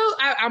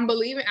 I'm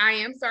believing. I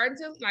am starting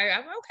to like.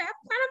 Okay,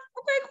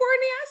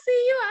 Courtney. I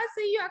see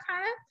you. I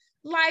kind of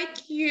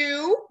like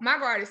you. My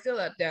guard is still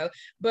up though.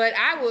 But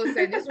I will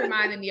say this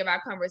reminded me of our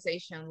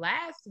conversation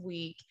last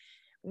week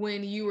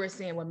when you were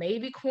saying, well,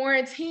 maybe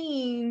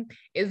quarantine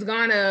is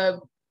gonna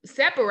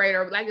separate,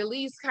 or like at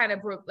least kind of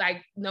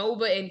like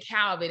Nova and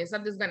Calvin, if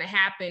something's going to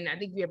happen. I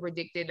think we have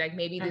predicted like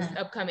maybe this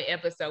upcoming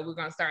episode we're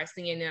going to start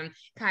seeing them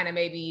kind of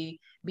maybe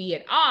be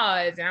at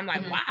odds, and I'm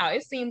like, wow,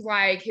 it seems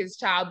like his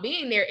child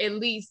being there at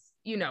least,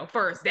 you know,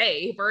 first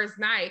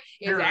night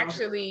is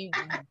actually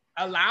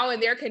allowing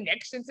their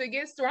connection to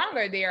get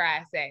stronger, dare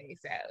I say.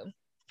 So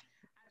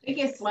I think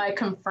it's like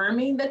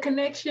confirming the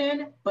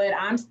connection, but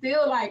I'm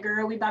still like,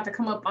 girl, we about to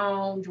come up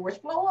on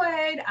George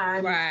Floyd.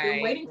 I'm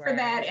still waiting for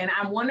that. And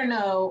I want to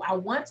know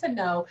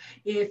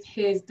if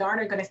his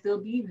daughter going to still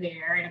be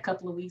there in a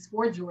couple of weeks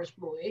for George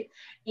Floyd.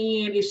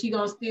 And if she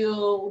going to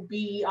still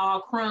be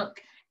all crunk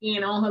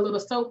and on her little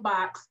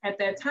soapbox at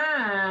that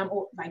time,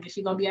 or like, is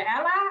she going to be an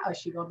ally or is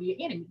she going to be an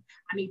enemy?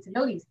 I need to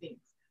know these things.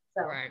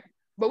 So. Right.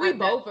 But we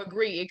both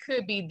agree it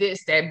could be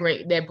this that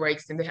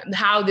breaks them.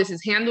 How this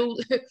is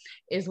handled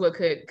is what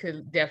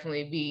could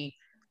definitely be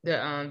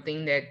the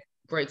thing that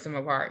breaks them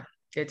apart,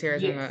 that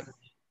tears them up.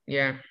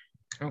 Yeah.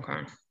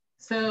 Okay.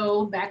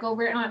 So back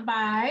over at Aunt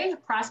Vi,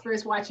 Prosper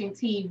is watching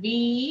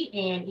TV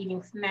and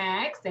eating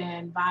snacks,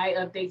 and Vi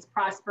updates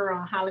Prosper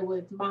on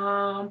Hollywood's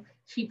mom.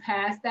 She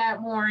passed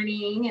that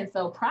morning, and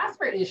so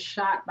Prosper is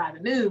shocked by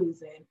the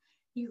news, and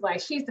he's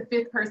like, she's the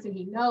 5th person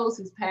he knows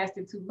who's passed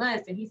in 2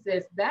 months. And he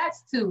says,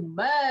 that's too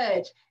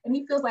much. And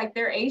he feels like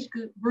their age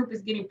group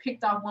is getting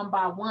picked off one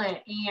by one.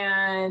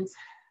 And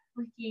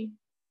Ricky,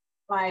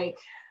 when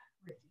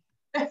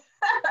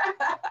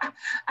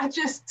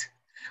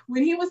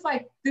he was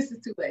like, this is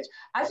too much,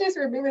 I just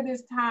remember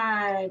this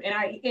time, and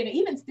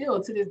even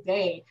still to this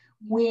day,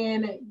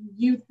 when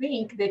you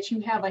think that you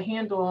have a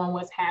handle on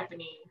what's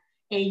happening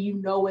and you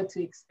know what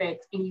to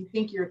expect and you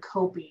think you're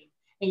coping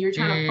and you're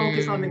trying to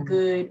focus on the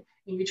good,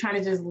 and you're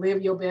trying to just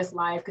live your best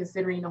life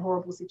considering the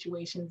horrible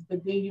situations,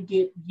 but then you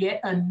get yet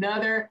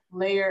another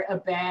layer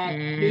of bad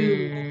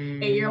news,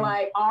 and you're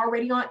like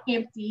already on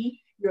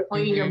empty, you're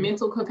in your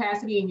mental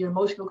capacity and your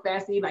emotional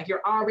capacity, like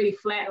you're already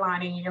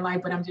flatlining, and you're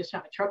like, but I'm just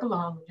trying to truck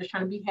along, I'm just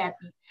trying to be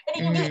happy.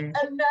 And then you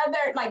get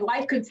another, like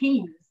life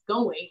continues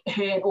going,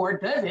 or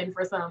doesn't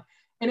for some.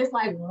 And it's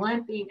like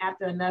one thing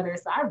after another.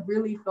 So I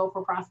really felt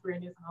for Prosper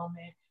in this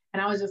moment.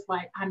 And I was just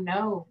like, I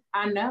know.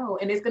 And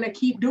it's going to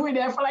keep doing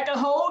that for like a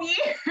whole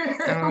year.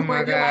 Oh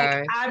my God.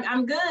 Like,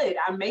 I'm good.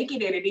 I'm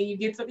making it. And then you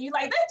get something, you're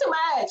like, that's too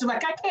much. I'm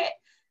like, I can't.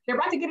 They're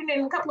about to get it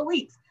in a couple of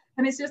weeks.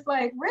 And it's just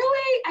like,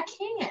 really? I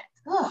can't.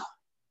 Ugh.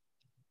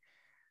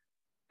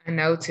 I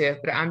know, Tiff,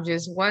 but I'm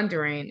just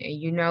wondering, and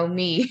you know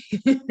me,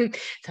 talking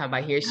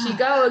about here she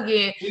go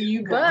again. Here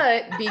you go.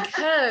 But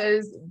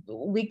because,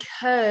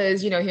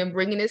 you know, him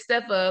bringing this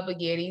stuff up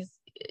again, he's,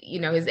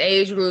 you know, his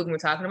age group, and we're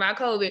talking about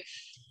COVID.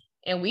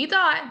 And we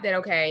thought that,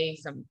 okay,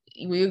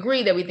 we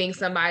agree that we think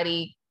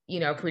somebody, you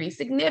know, pretty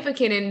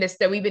significant in this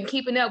that we've been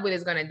keeping up with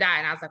is going to die.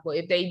 And I was like, well,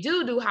 if they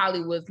do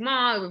Hollywood's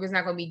mom, if it's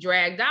not going to be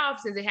dragged off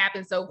since it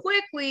happened so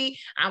quickly,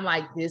 I'm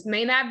like, this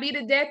may not be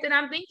the death that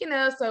I'm thinking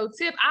of. So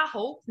Tip, I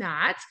hope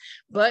not,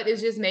 but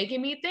it's just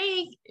making me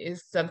think,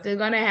 is something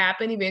going to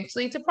happen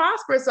eventually to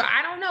Prosper? So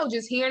I don't know,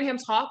 just hearing him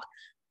talk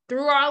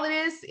through all of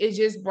this, it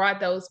just brought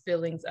those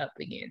feelings up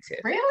again, Tip.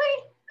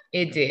 Really?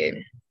 It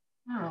did.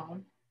 Oh.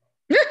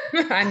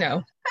 I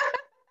know.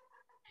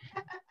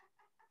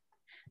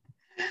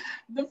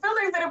 The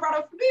feelings that it brought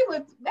up for me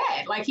was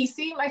that, like, he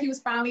seemed like he was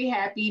finally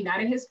happy,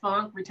 not in his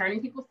funk,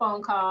 returning people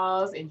phone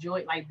calls,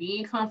 enjoying, like,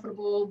 being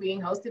comfortable,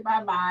 being hosted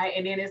by Vi,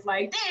 and then it's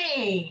like,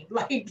 dang,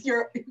 like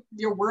your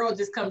world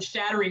just comes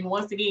shattering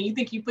once again. You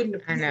think you're putting the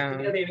pieces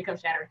together and it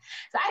comes shattering.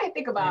 So I didn't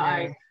think about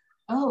like,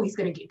 oh, he's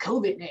gonna get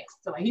COVID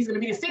next, so like he's gonna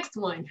be the 6th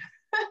one.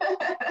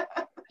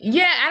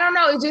 Yeah, I don't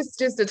know. It's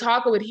just the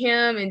talk with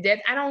him and death.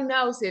 I don't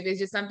know, Sid. It's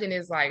just something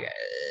is like,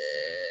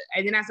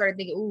 and then I started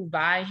thinking, ooh,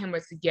 Vi and him are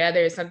together.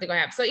 Is something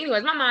gonna happen? So,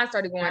 anyways, my mind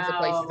started going to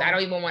places I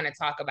don't even want to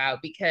talk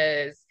about,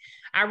 because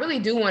I really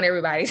do want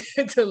everybody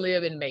to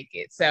live and make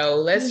it. So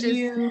let's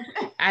just,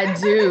 I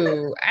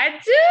do.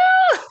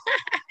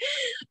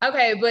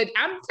 Okay, but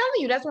I'm telling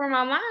you, that's where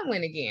my mind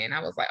went again.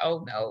 I was like,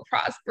 oh no,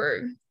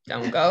 Prosper,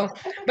 don't go.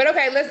 But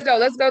okay, let's go.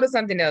 Let's go to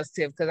something else,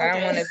 Tiff, because I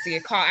don't want us to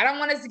get caught. I don't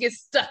want us to get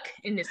stuck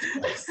in this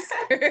place.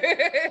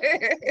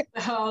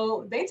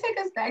 So they take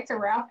us back to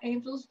Ralph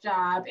Angel's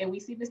job, and we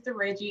see Mr.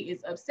 Reggie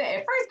is upset.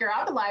 At first, girl,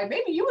 I was like,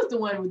 maybe you was the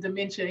one with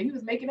dementia. He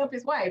was making up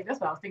his wife. That's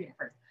what I was thinking at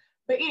first.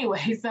 But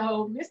anyway,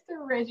 so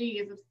Mr. Reggie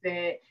is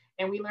upset,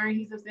 and we learn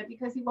he's upset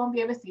because he won't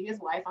be able to see his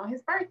wife on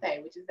his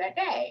birthday, which is that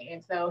day.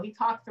 And so he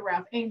talks to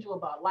Ralph Angel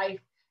about life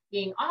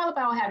being all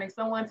about having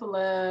someone to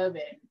love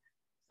and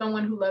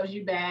someone who loves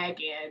you back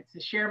and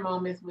to share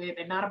moments with,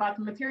 and not about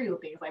the material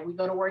things. Like, we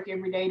go to work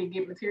every day to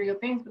get material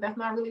things, but that's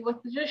not really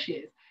what the jush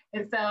is.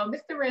 And so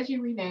Mr. Reggie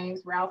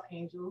renames Ralph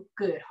Angel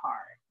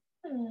Goodheart.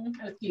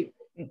 That was cute.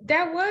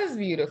 That was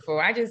beautiful.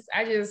 I just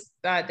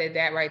thought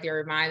that right there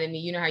reminded me,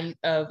 you know, how you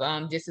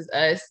of This Is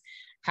Us,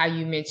 how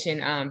you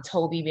mentioned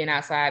Toby being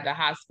outside the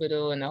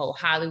hospital and the whole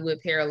Hollywood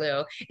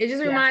parallel. It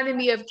just reminded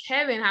me of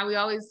Kevin, how we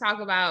always talk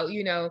about,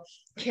 you know,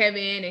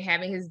 Kevin and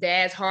having his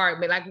dad's heart,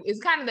 but like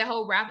it's kind of the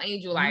whole Ralph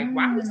Angel, like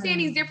why are we seeing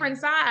these different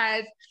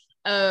sides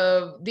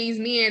of these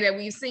men that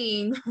we've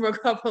seen for a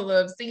couple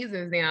of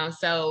seasons now.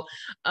 So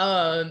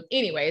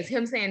anyways,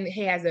 him saying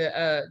he has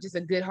just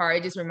a good heart,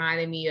 it just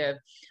reminded me of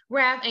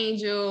Ralph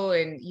Angel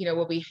and, you know,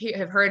 what we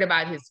have heard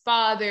about his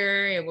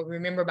father and what we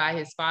remember about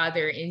his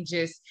father, and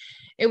just,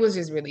 it was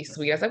just really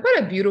sweet. I was like,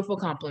 what a beautiful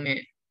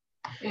compliment.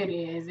 It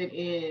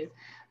is.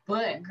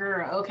 But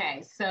girl,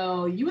 okay,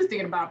 so you was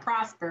thinking about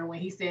Prosper when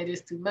he said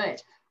it's too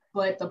much.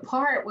 But the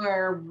part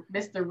where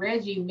Mr.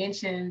 Reggie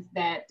mentions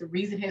that the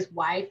reason his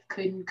wife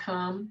couldn't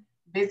come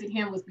visit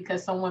him was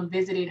because someone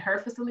visited her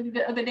facility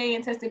the other day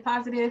and tested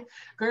positive.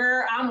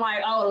 Girl, I'm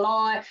like, oh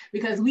Lord,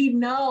 because we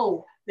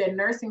know that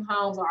nursing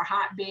homes are a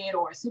hotbed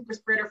or a super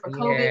spreader for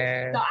COVID.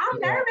 Yeah, so I'm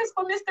nervous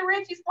for Mr.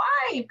 Reggie's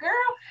wife, girl.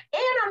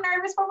 And I'm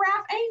nervous for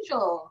Ralph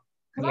Angel.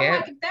 Because I'm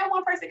like, if that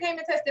one person came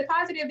and tested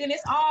positive, then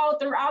it's all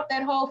throughout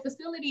that whole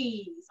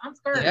facility. I'm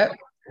scared.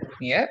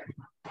 Yep.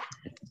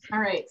 All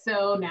right,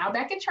 so now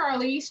back at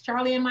Charlie's.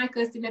 Charlie and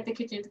Micah sitting at the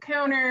kitchen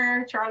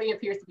counter. Charlie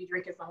appears to be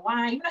drinking some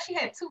wine, even though she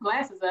had 2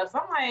 glasses up. So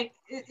I'm like,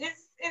 is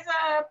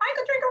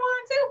Micah drinking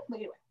wine too? But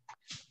anyway.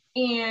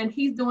 And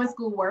he's doing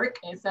schoolwork.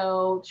 And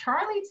so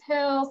Charlie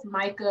tells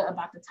Micah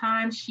about the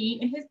time she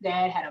and his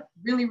dad had a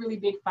really, really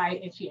big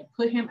fight, and she had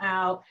put him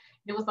out.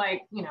 It was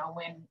like, you know,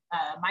 when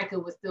Micah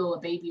was still a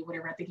baby or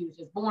whatever. I think he was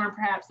just born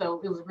perhaps. So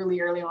it was really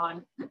early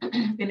on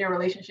in their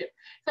relationship.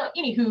 So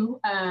anywho,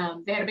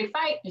 they had a big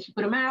fight and she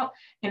put him out,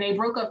 and they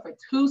broke up for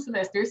 2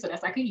 semesters. So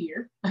that's like a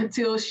year,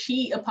 until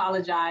she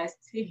apologized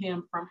to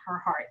him from her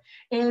heart.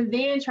 And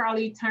then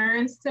Charlie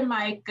turns to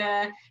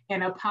Micah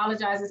and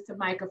apologizes to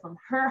Micah from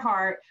her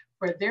heart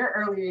for their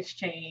earlier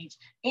exchange.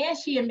 And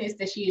she admits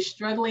that she is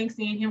struggling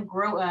seeing him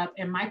grow up.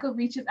 And Michael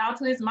reaches out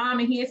to his mom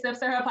and he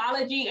accepts her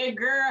apology. And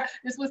girl,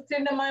 this was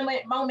tender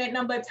moment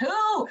number 2.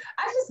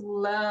 I just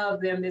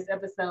love them this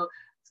episode.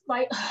 It's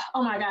like,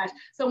 oh my gosh.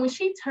 So when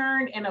she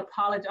turned and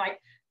apologized,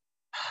 like,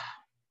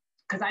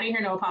 because I didn't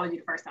hear no apology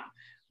the first time.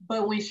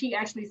 But when she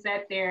actually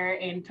sat there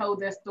and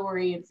told that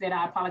story and said,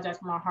 I apologize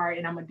from my heart,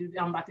 and I'm about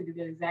to do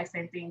the exact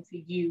same thing to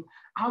you,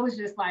 I was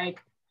just like,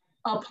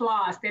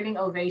 applause, standing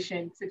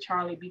ovation to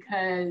Charlie,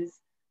 because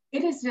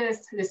it is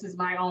just, this is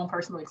my own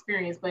personal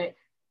experience, but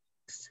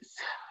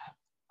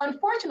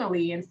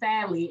unfortunately and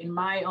sadly, in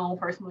my own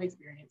personal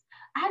experience,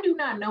 I do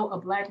not know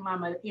a Black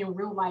mama in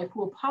real life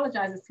who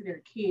apologizes to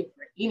their kid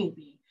for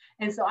anything.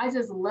 And so I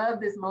just love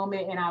this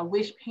moment, and I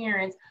wish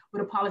parents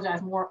would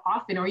apologize more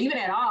often or even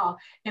at all.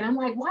 And I'm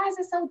like, why is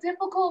it so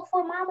difficult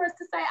for mamas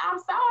to say, I'm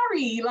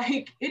sorry?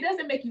 Like, it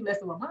doesn't make you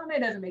less of a mama. It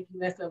doesn't make you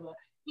less of a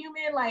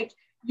human. Like,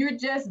 you're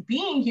just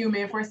being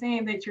human for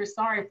saying that you're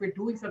sorry for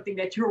doing something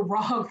that you're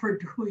wrong for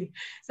doing.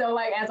 So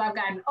like, as I've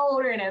gotten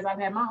older and as I've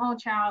had my own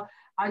child,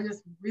 I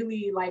just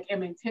really like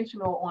am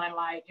intentional on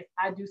like, if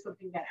I do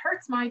something that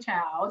hurts my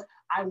child,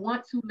 I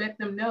want to let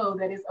them know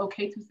that it's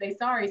okay to say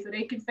sorry so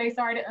they can say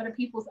sorry to other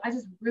people. So I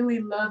just really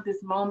love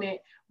this moment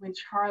when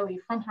Charlie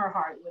from her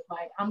heart was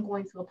like, I'm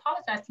going to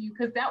apologize to you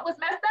because that was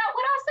messed up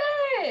what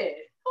I said.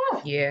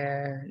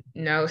 Yeah,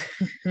 no,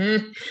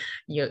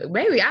 yeah,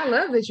 baby, I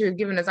love that you're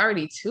giving us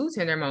already 2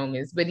 tender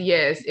moments, but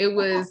yes, it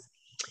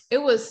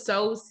was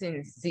so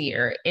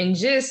sincere, and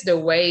just the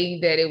way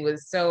that it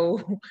was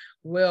so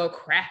well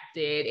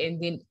crafted,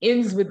 and then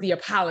ends with the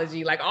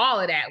apology, like all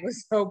of that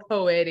was so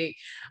poetic,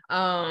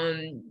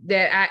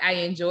 that I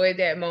enjoyed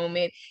that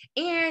moment.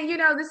 And you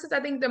know, this is,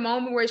 I think, the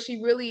moment where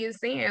she really is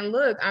saying,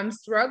 look, I'm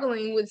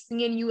struggling with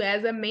seeing you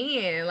as a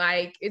man,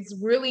 like it's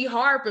really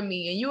hard for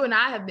me, and you and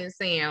I have been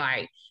saying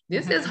like,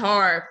 this is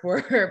hard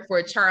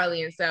for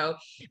Charlie. And so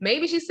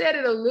maybe she said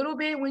it a little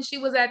bit when she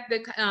was at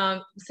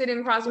the sitting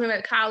across from him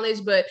at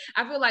college, but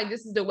I feel like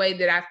this is the way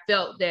that I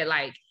felt that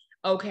like,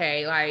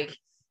 okay, like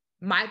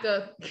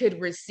Micah could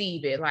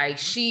receive it. Like,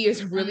 she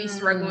is really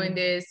struggling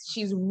this.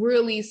 She's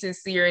really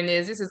sincere in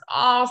this. This is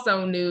all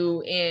so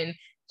new, and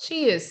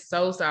she is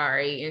so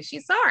sorry, and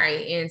she's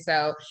sorry. And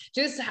so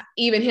just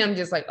even him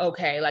just like,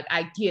 okay, like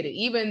I get it.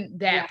 Even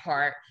that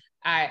part,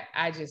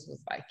 I just was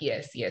like,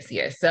 yes.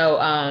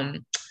 So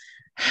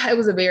it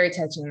was a very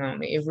touching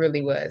moment. It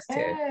really was too.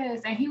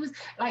 Yes, and he was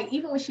like,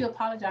 even when she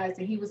apologized,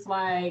 and he was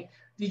like,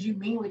 did you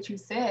mean what you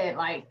said?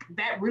 Like,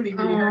 that really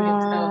hurt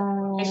him.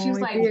 So, and she was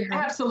like,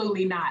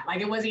 absolutely not. Like,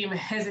 it wasn't even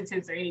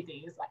hesitance or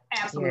anything. It's like,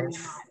 absolutely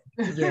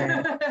not.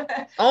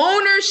 Yeah.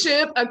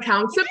 Ownership,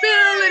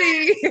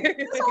 accountability. So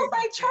I was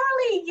like,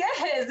 Charlie,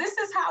 yes, this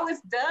is how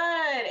it's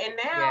done. And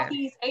now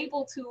he's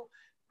able to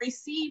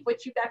receive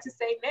what you got to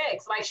say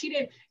next. Like, she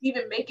didn't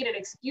even make it an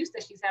excuse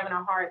that she's having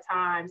a hard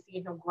time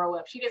seeing him grow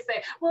up. She didn't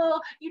say,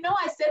 well, you know,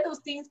 I said those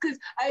things because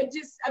I'm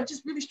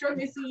just really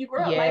struggling to see you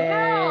grow up. Like,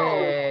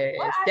 no,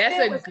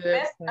 that's a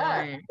good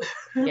point.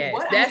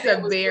 Yes, that's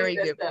a very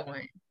good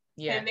point.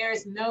 Yeah. And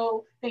there's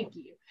no, thank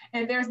you.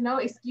 And there's no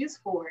excuse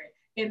for it.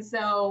 And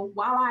so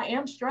while I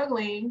am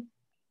struggling,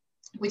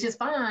 which is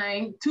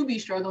fine to be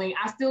struggling,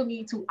 I still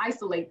need to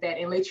isolate that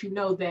and let you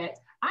know that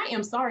I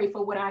am sorry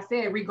for what I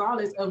said,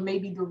 regardless of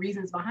maybe the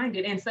reasons behind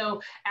it. And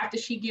so after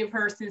she give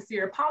her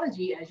sincere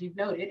apology, as you've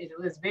noted, it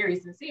was very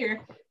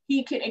sincere,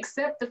 he can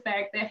accept the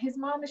fact that his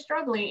mom is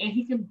struggling and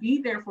he can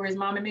be there for his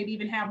mom and maybe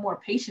even have more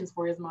patience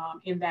for his mom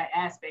in that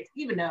aspect,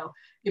 even though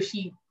if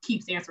she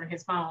keeps answering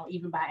his phone,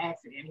 even by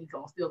accident, he's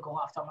gonna still go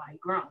off talking about he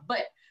grown.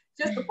 But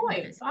just the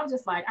point. So I'm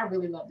just like, I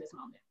really love this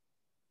moment.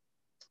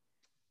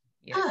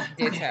 Yes,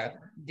 ditto.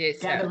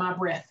 Gather my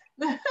breath.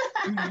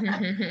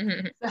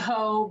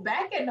 So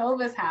back at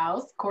Nova's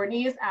house,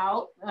 Courtney is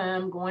out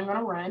going on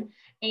a run,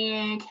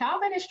 and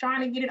Calvin is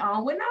trying to get it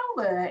on with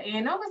Nova.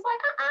 And Nova's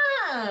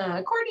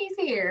like, Courtney's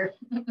here.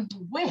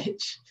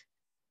 Which,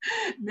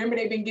 remember,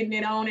 they've been getting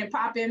it on and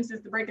popping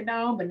since the break of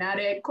dawn, but now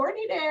that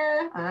Courtney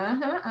there.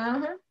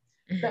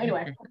 So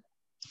anyway,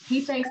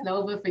 he thanks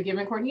Nova for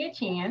giving Courtney a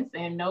chance,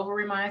 and Nova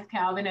reminds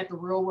Calvin that the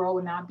real world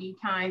will not be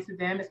kind to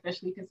them,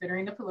 especially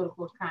considering the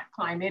political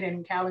climate.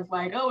 And Calvin's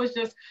like, oh,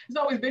 it's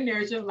always been there,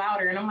 it's just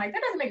louder. And I'm like,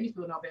 that doesn't make me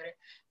feel no better.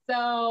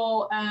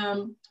 So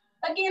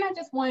again, I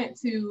just wanted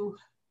to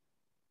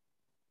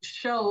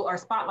show or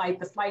spotlight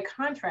the slight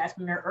contrast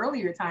from their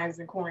earlier times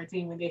in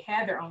quarantine when they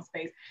had their own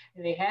space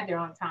and they had their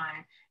own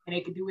time and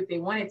they could do what they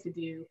wanted to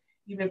do,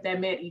 even if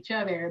that met each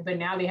other. But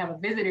now they have a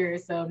visitor.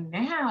 So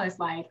now it's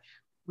like,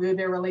 will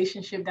their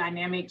relationship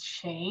dynamic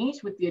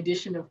change with the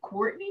addition of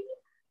Courtney?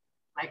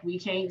 Like we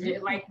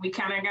can't, like we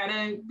kind of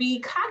gotta be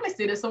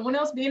cognizant of someone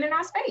else being in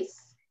our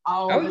space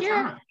all the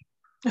time.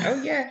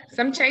 Oh yeah,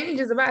 some change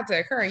is about to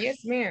occur.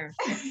 Yes, ma'am.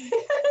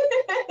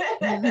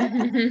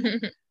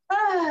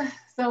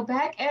 So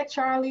back at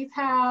Charlie's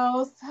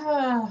house,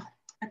 I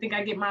think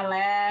I get my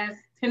last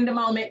tender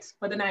moment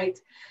for the night.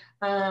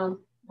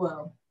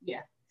 Well,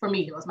 yeah, for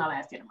me, it was my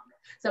last tender moment.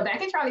 So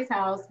back at Charlie's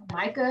house,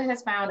 Micah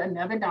has found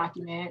another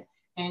document.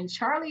 And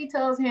Charlie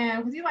tells him,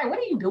 because he's like, what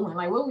are you doing?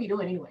 Like, what are we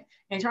doing anyway?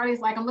 And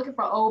Charlie's like, I'm looking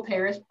for old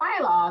parish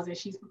bylaws. And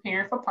she's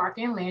preparing for Parker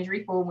and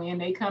Landry for when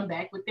they come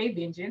back with their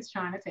vengeance,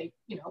 trying to take,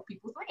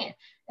 people's land.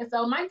 And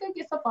so Micah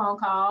gets a phone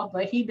call,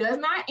 but he does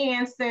not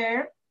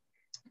answer.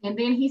 And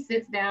then he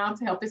sits down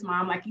to help his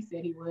mom like he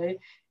said he would.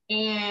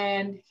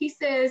 And he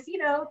says,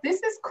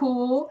 this is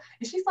cool.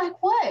 And she's like,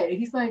 what? And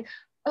he's like,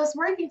 us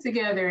working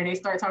together. And they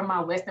start talking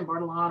about West and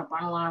Barnalon,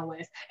 Barnalon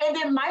West. And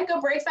then Micah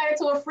breaks out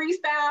into a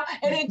freestyle.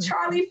 And then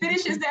Charlie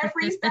finishes that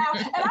freestyle.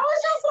 And I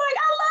was just like,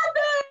 I love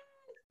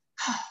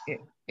it.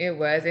 It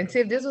was. And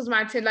Tiff, this was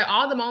my like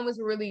all the moments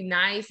were really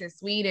nice and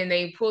sweet and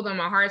they pulled on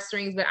my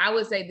heartstrings. But I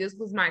would say this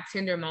was my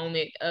tender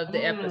moment of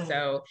the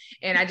episode.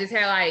 And I just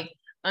had like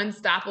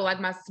unstoppable, like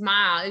my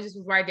smile, it just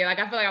was right there. Like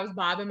I feel like I was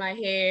bobbing my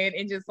head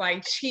and just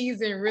like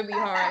cheesing really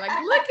hard. Like,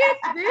 look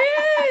at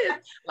this.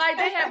 Like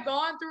they have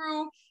gone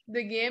through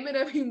the gamut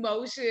of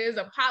emotions,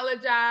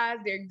 apologize,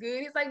 they're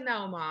good. He's like,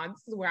 no, Mom,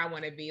 this is where I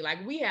want to be.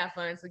 Like we have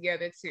fun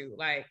together too.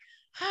 Like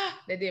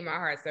that did my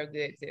heart so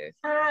good too.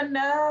 I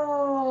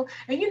know.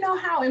 And you know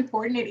how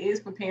important it is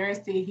for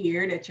parents to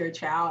hear that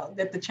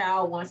the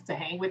child wants to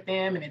hang with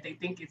them and that they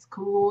think it's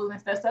cool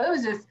and stuff. So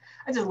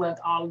I just loved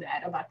all of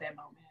that about that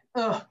moment.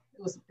 Ugh.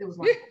 It was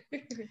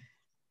wonderful.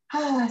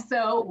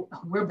 So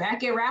we're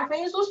back at Ralph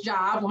Angel's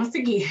job once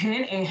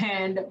again,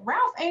 and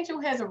Ralph Angel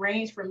has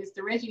arranged for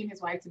Mr. Reggie and his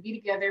wife to be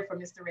together for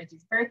Mr.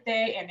 Reggie's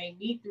birthday, and they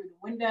meet through the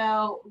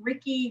window.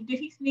 Ricky, did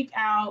he sneak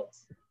out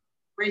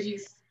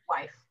Reggie's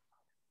wife?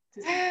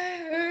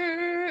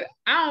 I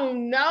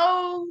don't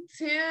know,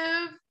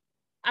 Tiff.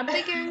 I'm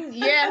thinking,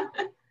 yeah.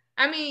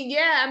 I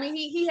mean,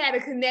 he had to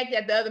connect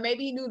at the other.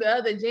 Maybe he knew the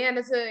other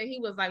janitor, and he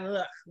was like,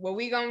 "Look, what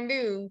we gonna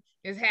do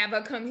is have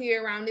her come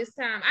here around this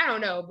time." I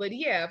don't know, but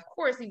yeah, of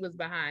course he was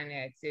behind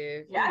that,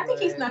 Tiff. Yeah, I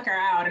think he snuck her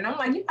out, and I'm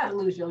like, you about to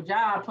lose your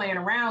job playing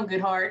around,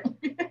 good heart.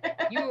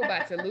 You were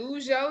about to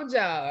lose your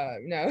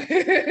job. No.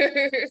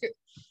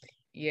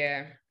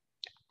 Yeah,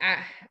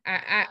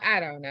 I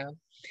don't know,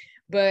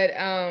 but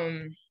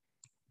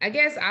I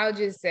guess I'll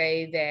just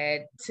say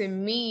that to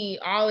me,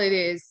 all it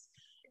is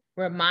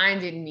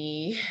reminded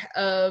me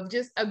of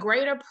just a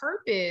greater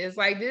purpose.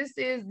 Like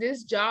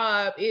this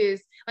job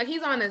is like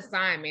he's on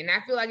assignment. And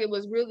I feel like it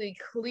was really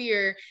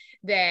clear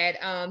that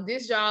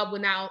this job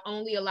would not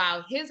only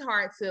allow his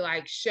heart to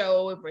like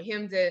show and for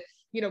him to,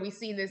 we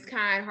see this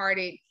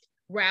kind-hearted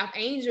Ralph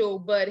Angel,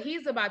 but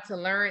he's about to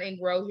learn and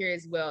grow here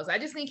as well. So I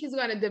just think he's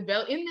going to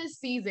develop in this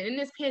season, in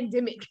this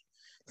pandemic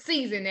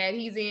season that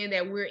he's in,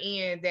 that we're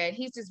in, that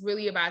he's just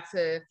really about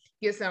to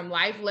get some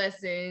life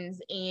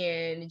lessons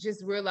and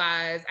just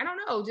realize, I don't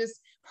know, just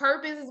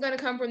purpose is going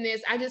to come from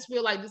this. I just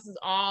feel like this is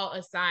all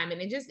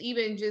assignment. And just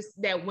even just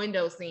that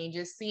window scene,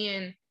 just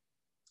seeing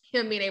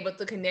him being able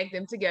to connect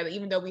them together,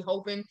 even though we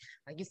hoping,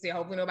 like you said,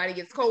 hoping nobody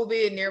gets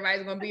COVID and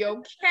everybody's going to be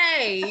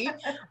okay.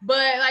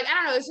 But like, I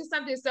don't know, it's just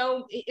something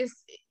so,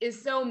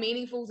 it's so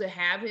meaningful to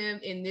have him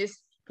in this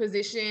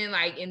position,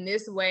 like in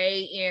this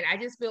way. And I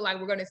just feel like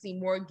we're going to see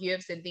more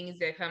gifts and things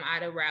that come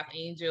out of Ralph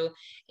Angel.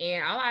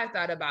 And all I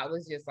thought about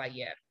was just like,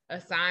 yeah,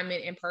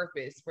 assignment and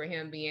purpose for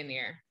him being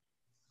there.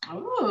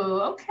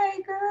 Oh,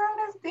 okay, girl,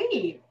 that's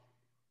deep.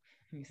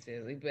 You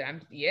silly, but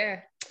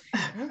yeah.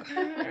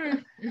 Okay.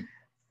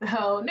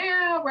 So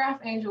now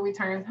Ralph Angel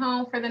returns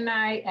home for the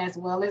night, as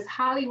well as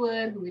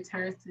Hollywood, who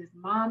returns to his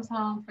mom's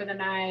home for the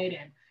night.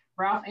 And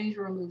Ralph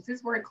Angel removes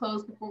his work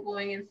clothes before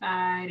going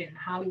inside, and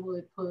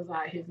Hollywood pulls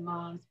out his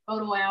mom's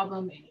photo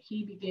album, and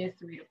he begins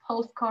to read a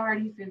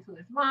postcard he sent to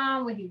his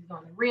mom when he was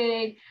on the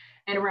rig.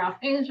 And Ralph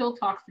Angel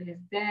talks to his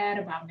dad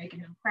about making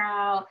him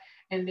proud.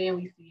 And then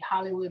we see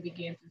Hollywood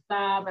begin to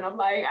sob, and I'm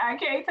like, I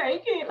can't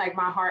take it. Like,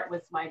 my heart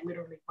was like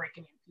literally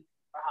breaking in pieces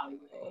for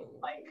Hollywood.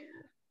 Like,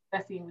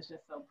 that scene was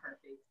just so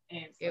perfect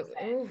and so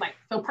sad. Like,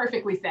 so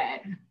perfectly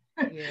sad.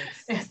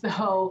 Yes. And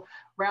so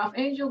Ralph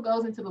Angel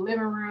goes into the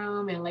living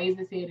room and lays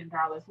his head in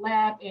Darla's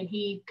lap, and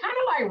he kind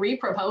of like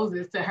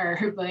re-proposes to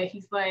her, but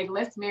he's like,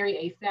 let's marry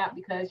ASAP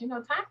because, you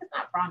know, time is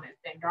not promised.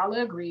 And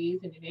Darla agrees,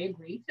 and then they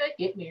agree to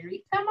get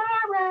married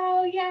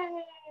tomorrow.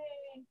 Yay!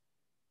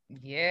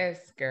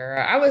 Yes,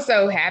 girl. I was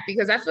so happy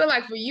because I feel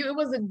like for you it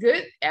was a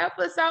good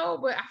episode,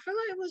 but I feel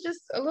like it was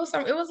just a little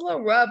something. It was a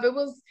little rough. It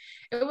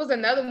was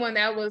another one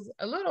that was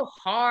a little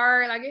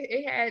hard. Like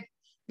it had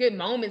good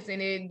moments in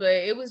it, but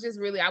it was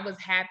just really, I was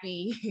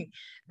happy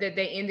that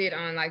they ended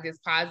on like this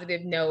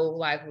positive note,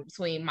 like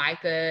between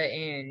Micah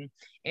and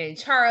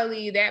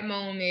Charlie, that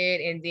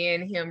moment, and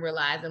then him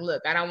realizing,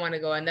 look, I don't want to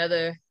go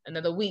another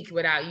week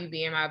without you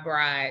being my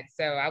bride.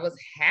 So I was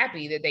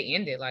happy that they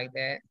ended like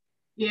that.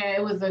 Yeah,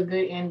 it was a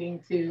good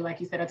ending too. Like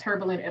you said, a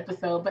turbulent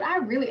episode. But I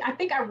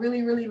think I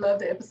really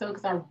loved the episode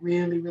because I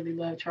really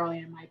loved Charlie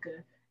and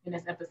Micah in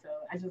this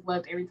episode. I just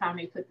loved every time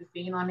they put the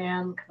scene on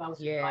them because I was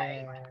just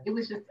like, it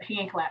was just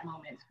hand clap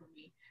moments for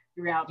me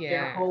throughout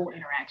their whole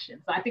interaction.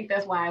 So I think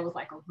that's why it was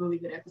like a really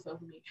good episode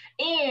for me.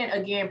 And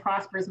again,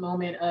 Prosper's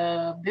moment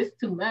of this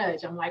too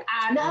much. I'm like,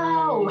 I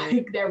know,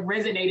 like that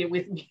resonated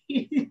with me.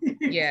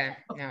 Yeah,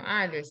 no,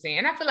 I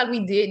understand. I feel like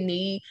we did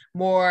need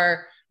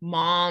more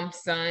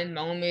mom-son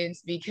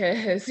moments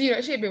because, you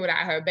know, she had been without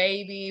her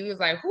baby. It was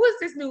like, who is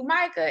this new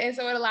Micah? And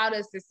so it allowed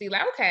us to see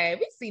like, okay,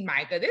 we see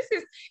Micah.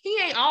 He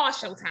ain't all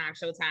Showtime.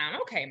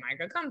 Okay,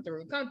 Micah, come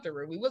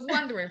through. We was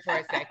wondering for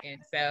a second.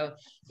 So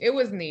it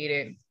was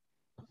needed.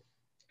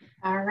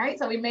 All right,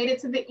 so we made it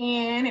to the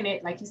end, and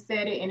it, like you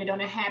said, it ended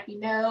on a happy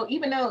note,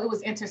 even though it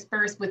was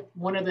interspersed with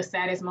one of the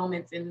saddest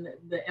moments in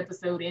the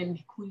episode in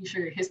Queen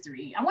Sugar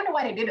history. I wonder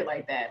why they did it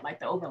like that, like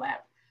the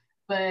overlap.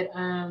 But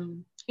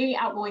any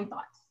outgoing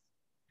thoughts?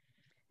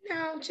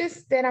 No,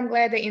 just that I'm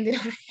glad they ended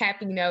on a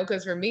happy note,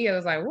 because for me, it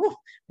was like, whoo,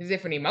 there's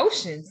different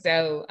emotions.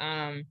 So,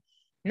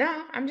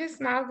 no, I'm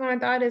just, my outgoing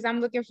thought is I'm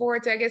looking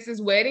forward to, I guess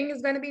his wedding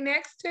is going to be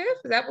next too.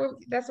 Is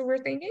that's what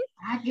we're thinking?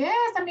 I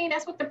guess. I mean,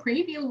 that's what the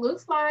preview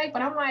looks like,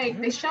 but I'm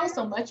like, they show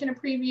so much in the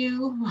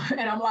preview,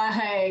 and I'm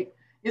like,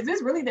 is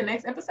this really the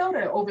next episode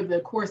or over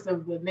the course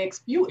of the next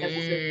few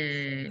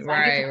episodes? So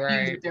I get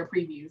confused with their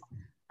previews.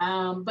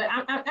 But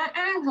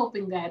I'm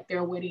hoping that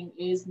their wedding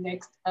is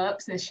next up,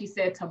 since she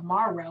said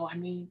tomorrow. I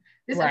mean,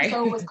 this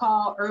episode was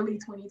called early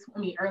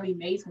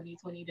May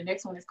 2020. The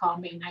next one is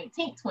called May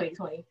 19th,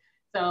 2020.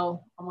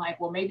 So I'm like,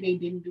 well, maybe they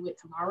didn't do it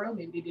tomorrow.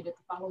 Maybe they did it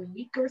the following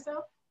week or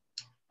so.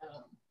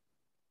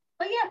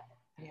 But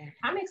yeah,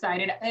 I'm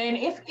excited. And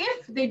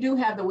if they do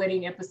have the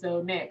wedding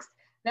episode next,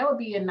 that would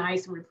be a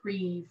nice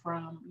reprieve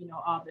from, you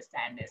know, all the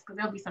sadness, because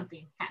there'll be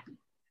something happy.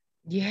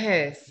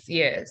 Yes,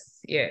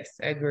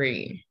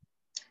 agree.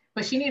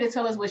 But she needed to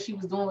tell us what she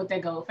was doing with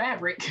that gold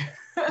fabric.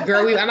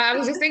 Girl, I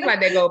was just thinking about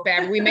that gold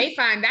fabric. We may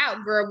find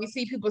out, girl. We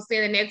see people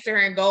standing next to her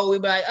in gold. We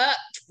be like,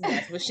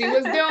 that's what she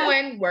was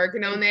doing,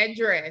 working on that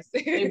dress.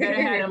 They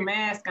better have a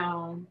mask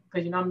on,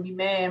 because, you know, I'm going to be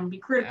mad. I'm going to be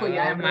critical.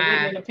 Y'all having a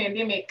wedding in a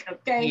pandemic,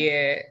 okay?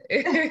 Yeah.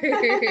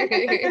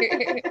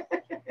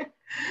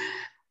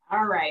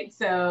 All right,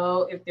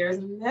 so if there's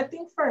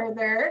nothing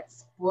further,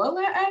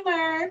 spoiler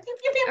alert.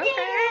 Okay.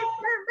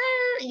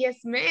 Yes,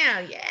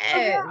 ma'am. Yes. So,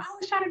 I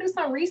was trying to do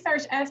some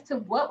research as to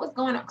what was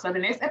going on. So the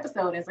next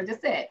episode, as I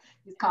just said,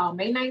 is called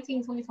May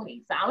 19,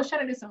 2020. So I was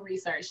trying to do some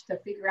research to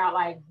figure out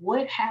like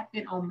what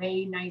happened on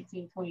May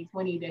 19,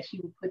 2020 that she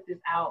would put this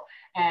out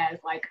as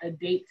like a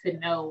date to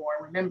know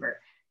or remember.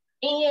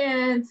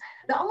 And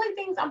the only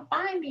things I'm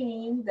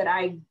finding that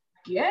I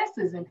guess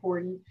is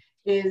important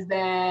is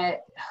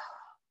that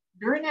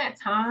during that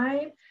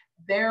time,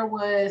 there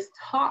was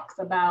talks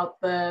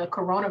about the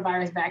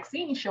coronavirus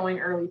vaccine showing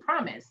early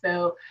promise.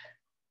 So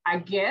I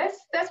guess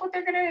that's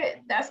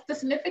the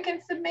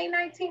significance of May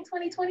 19,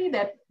 2020,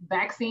 that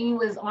vaccine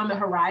was on the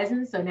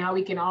horizon. So now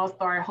we can all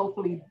start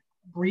hopefully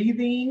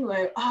breathing,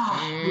 like,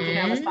 we can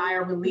have a sigh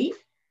of relief.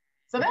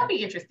 So that'll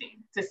be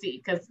interesting to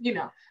see, because, you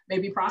know,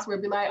 maybe Prosper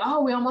would be like,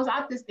 we're almost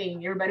out this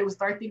thing. Everybody would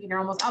start thinking they're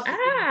almost out this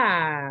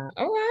thing.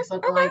 Okay.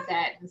 Something like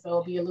that. And so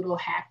it'll be a little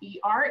happy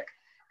arc.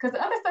 Because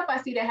the other stuff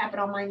I see that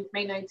happened on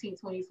May 19,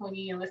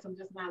 2020, unless I'm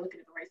just not looking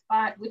at the right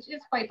spot, which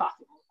is quite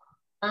possible,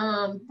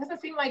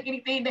 doesn't seem like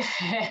anything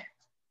that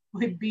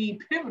would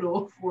be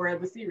pivotal for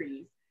the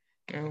series.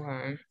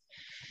 Okay.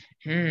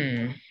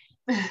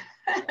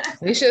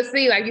 We should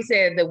see, like you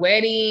said, the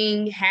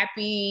wedding,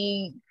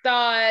 happy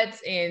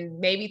thoughts, and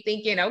maybe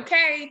thinking,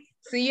 okay,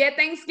 see you at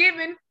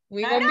Thanksgiving.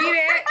 We're going to be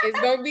there. It's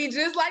going to be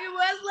just like it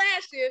was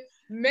last year.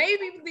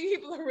 Maybe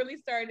people are really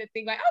starting to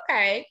think like,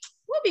 okay,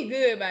 we'll be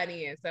good by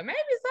then. So maybe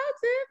so,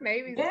 Tiff.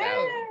 Maybe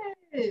so.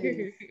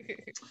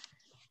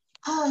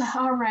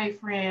 All right,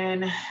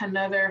 friend.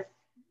 Another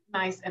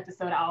nice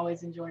episode. I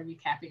always enjoy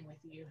recapping with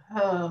you.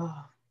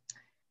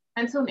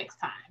 Until next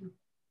time.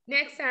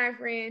 Next time,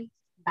 friend.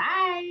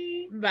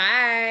 Bye.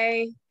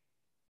 Bye.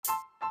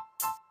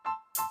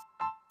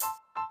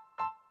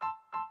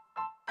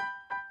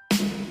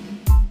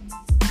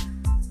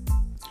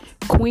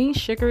 Queen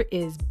Sugar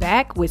is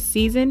back with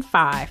season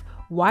 5.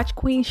 Watch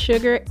Queen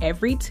Sugar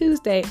every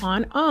Tuesday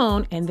on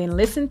OWN and then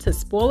listen to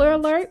Spoiler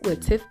Alert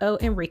with Tiff O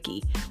and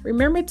Ricky.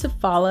 Remember to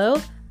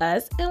follow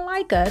us and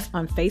like us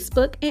on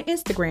Facebook and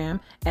Instagram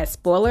at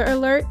Spoiler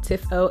Alert,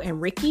 Tiff O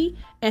and Ricky,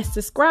 and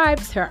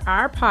subscribe to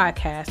our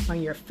podcast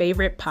on your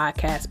favorite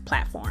podcast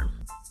platform.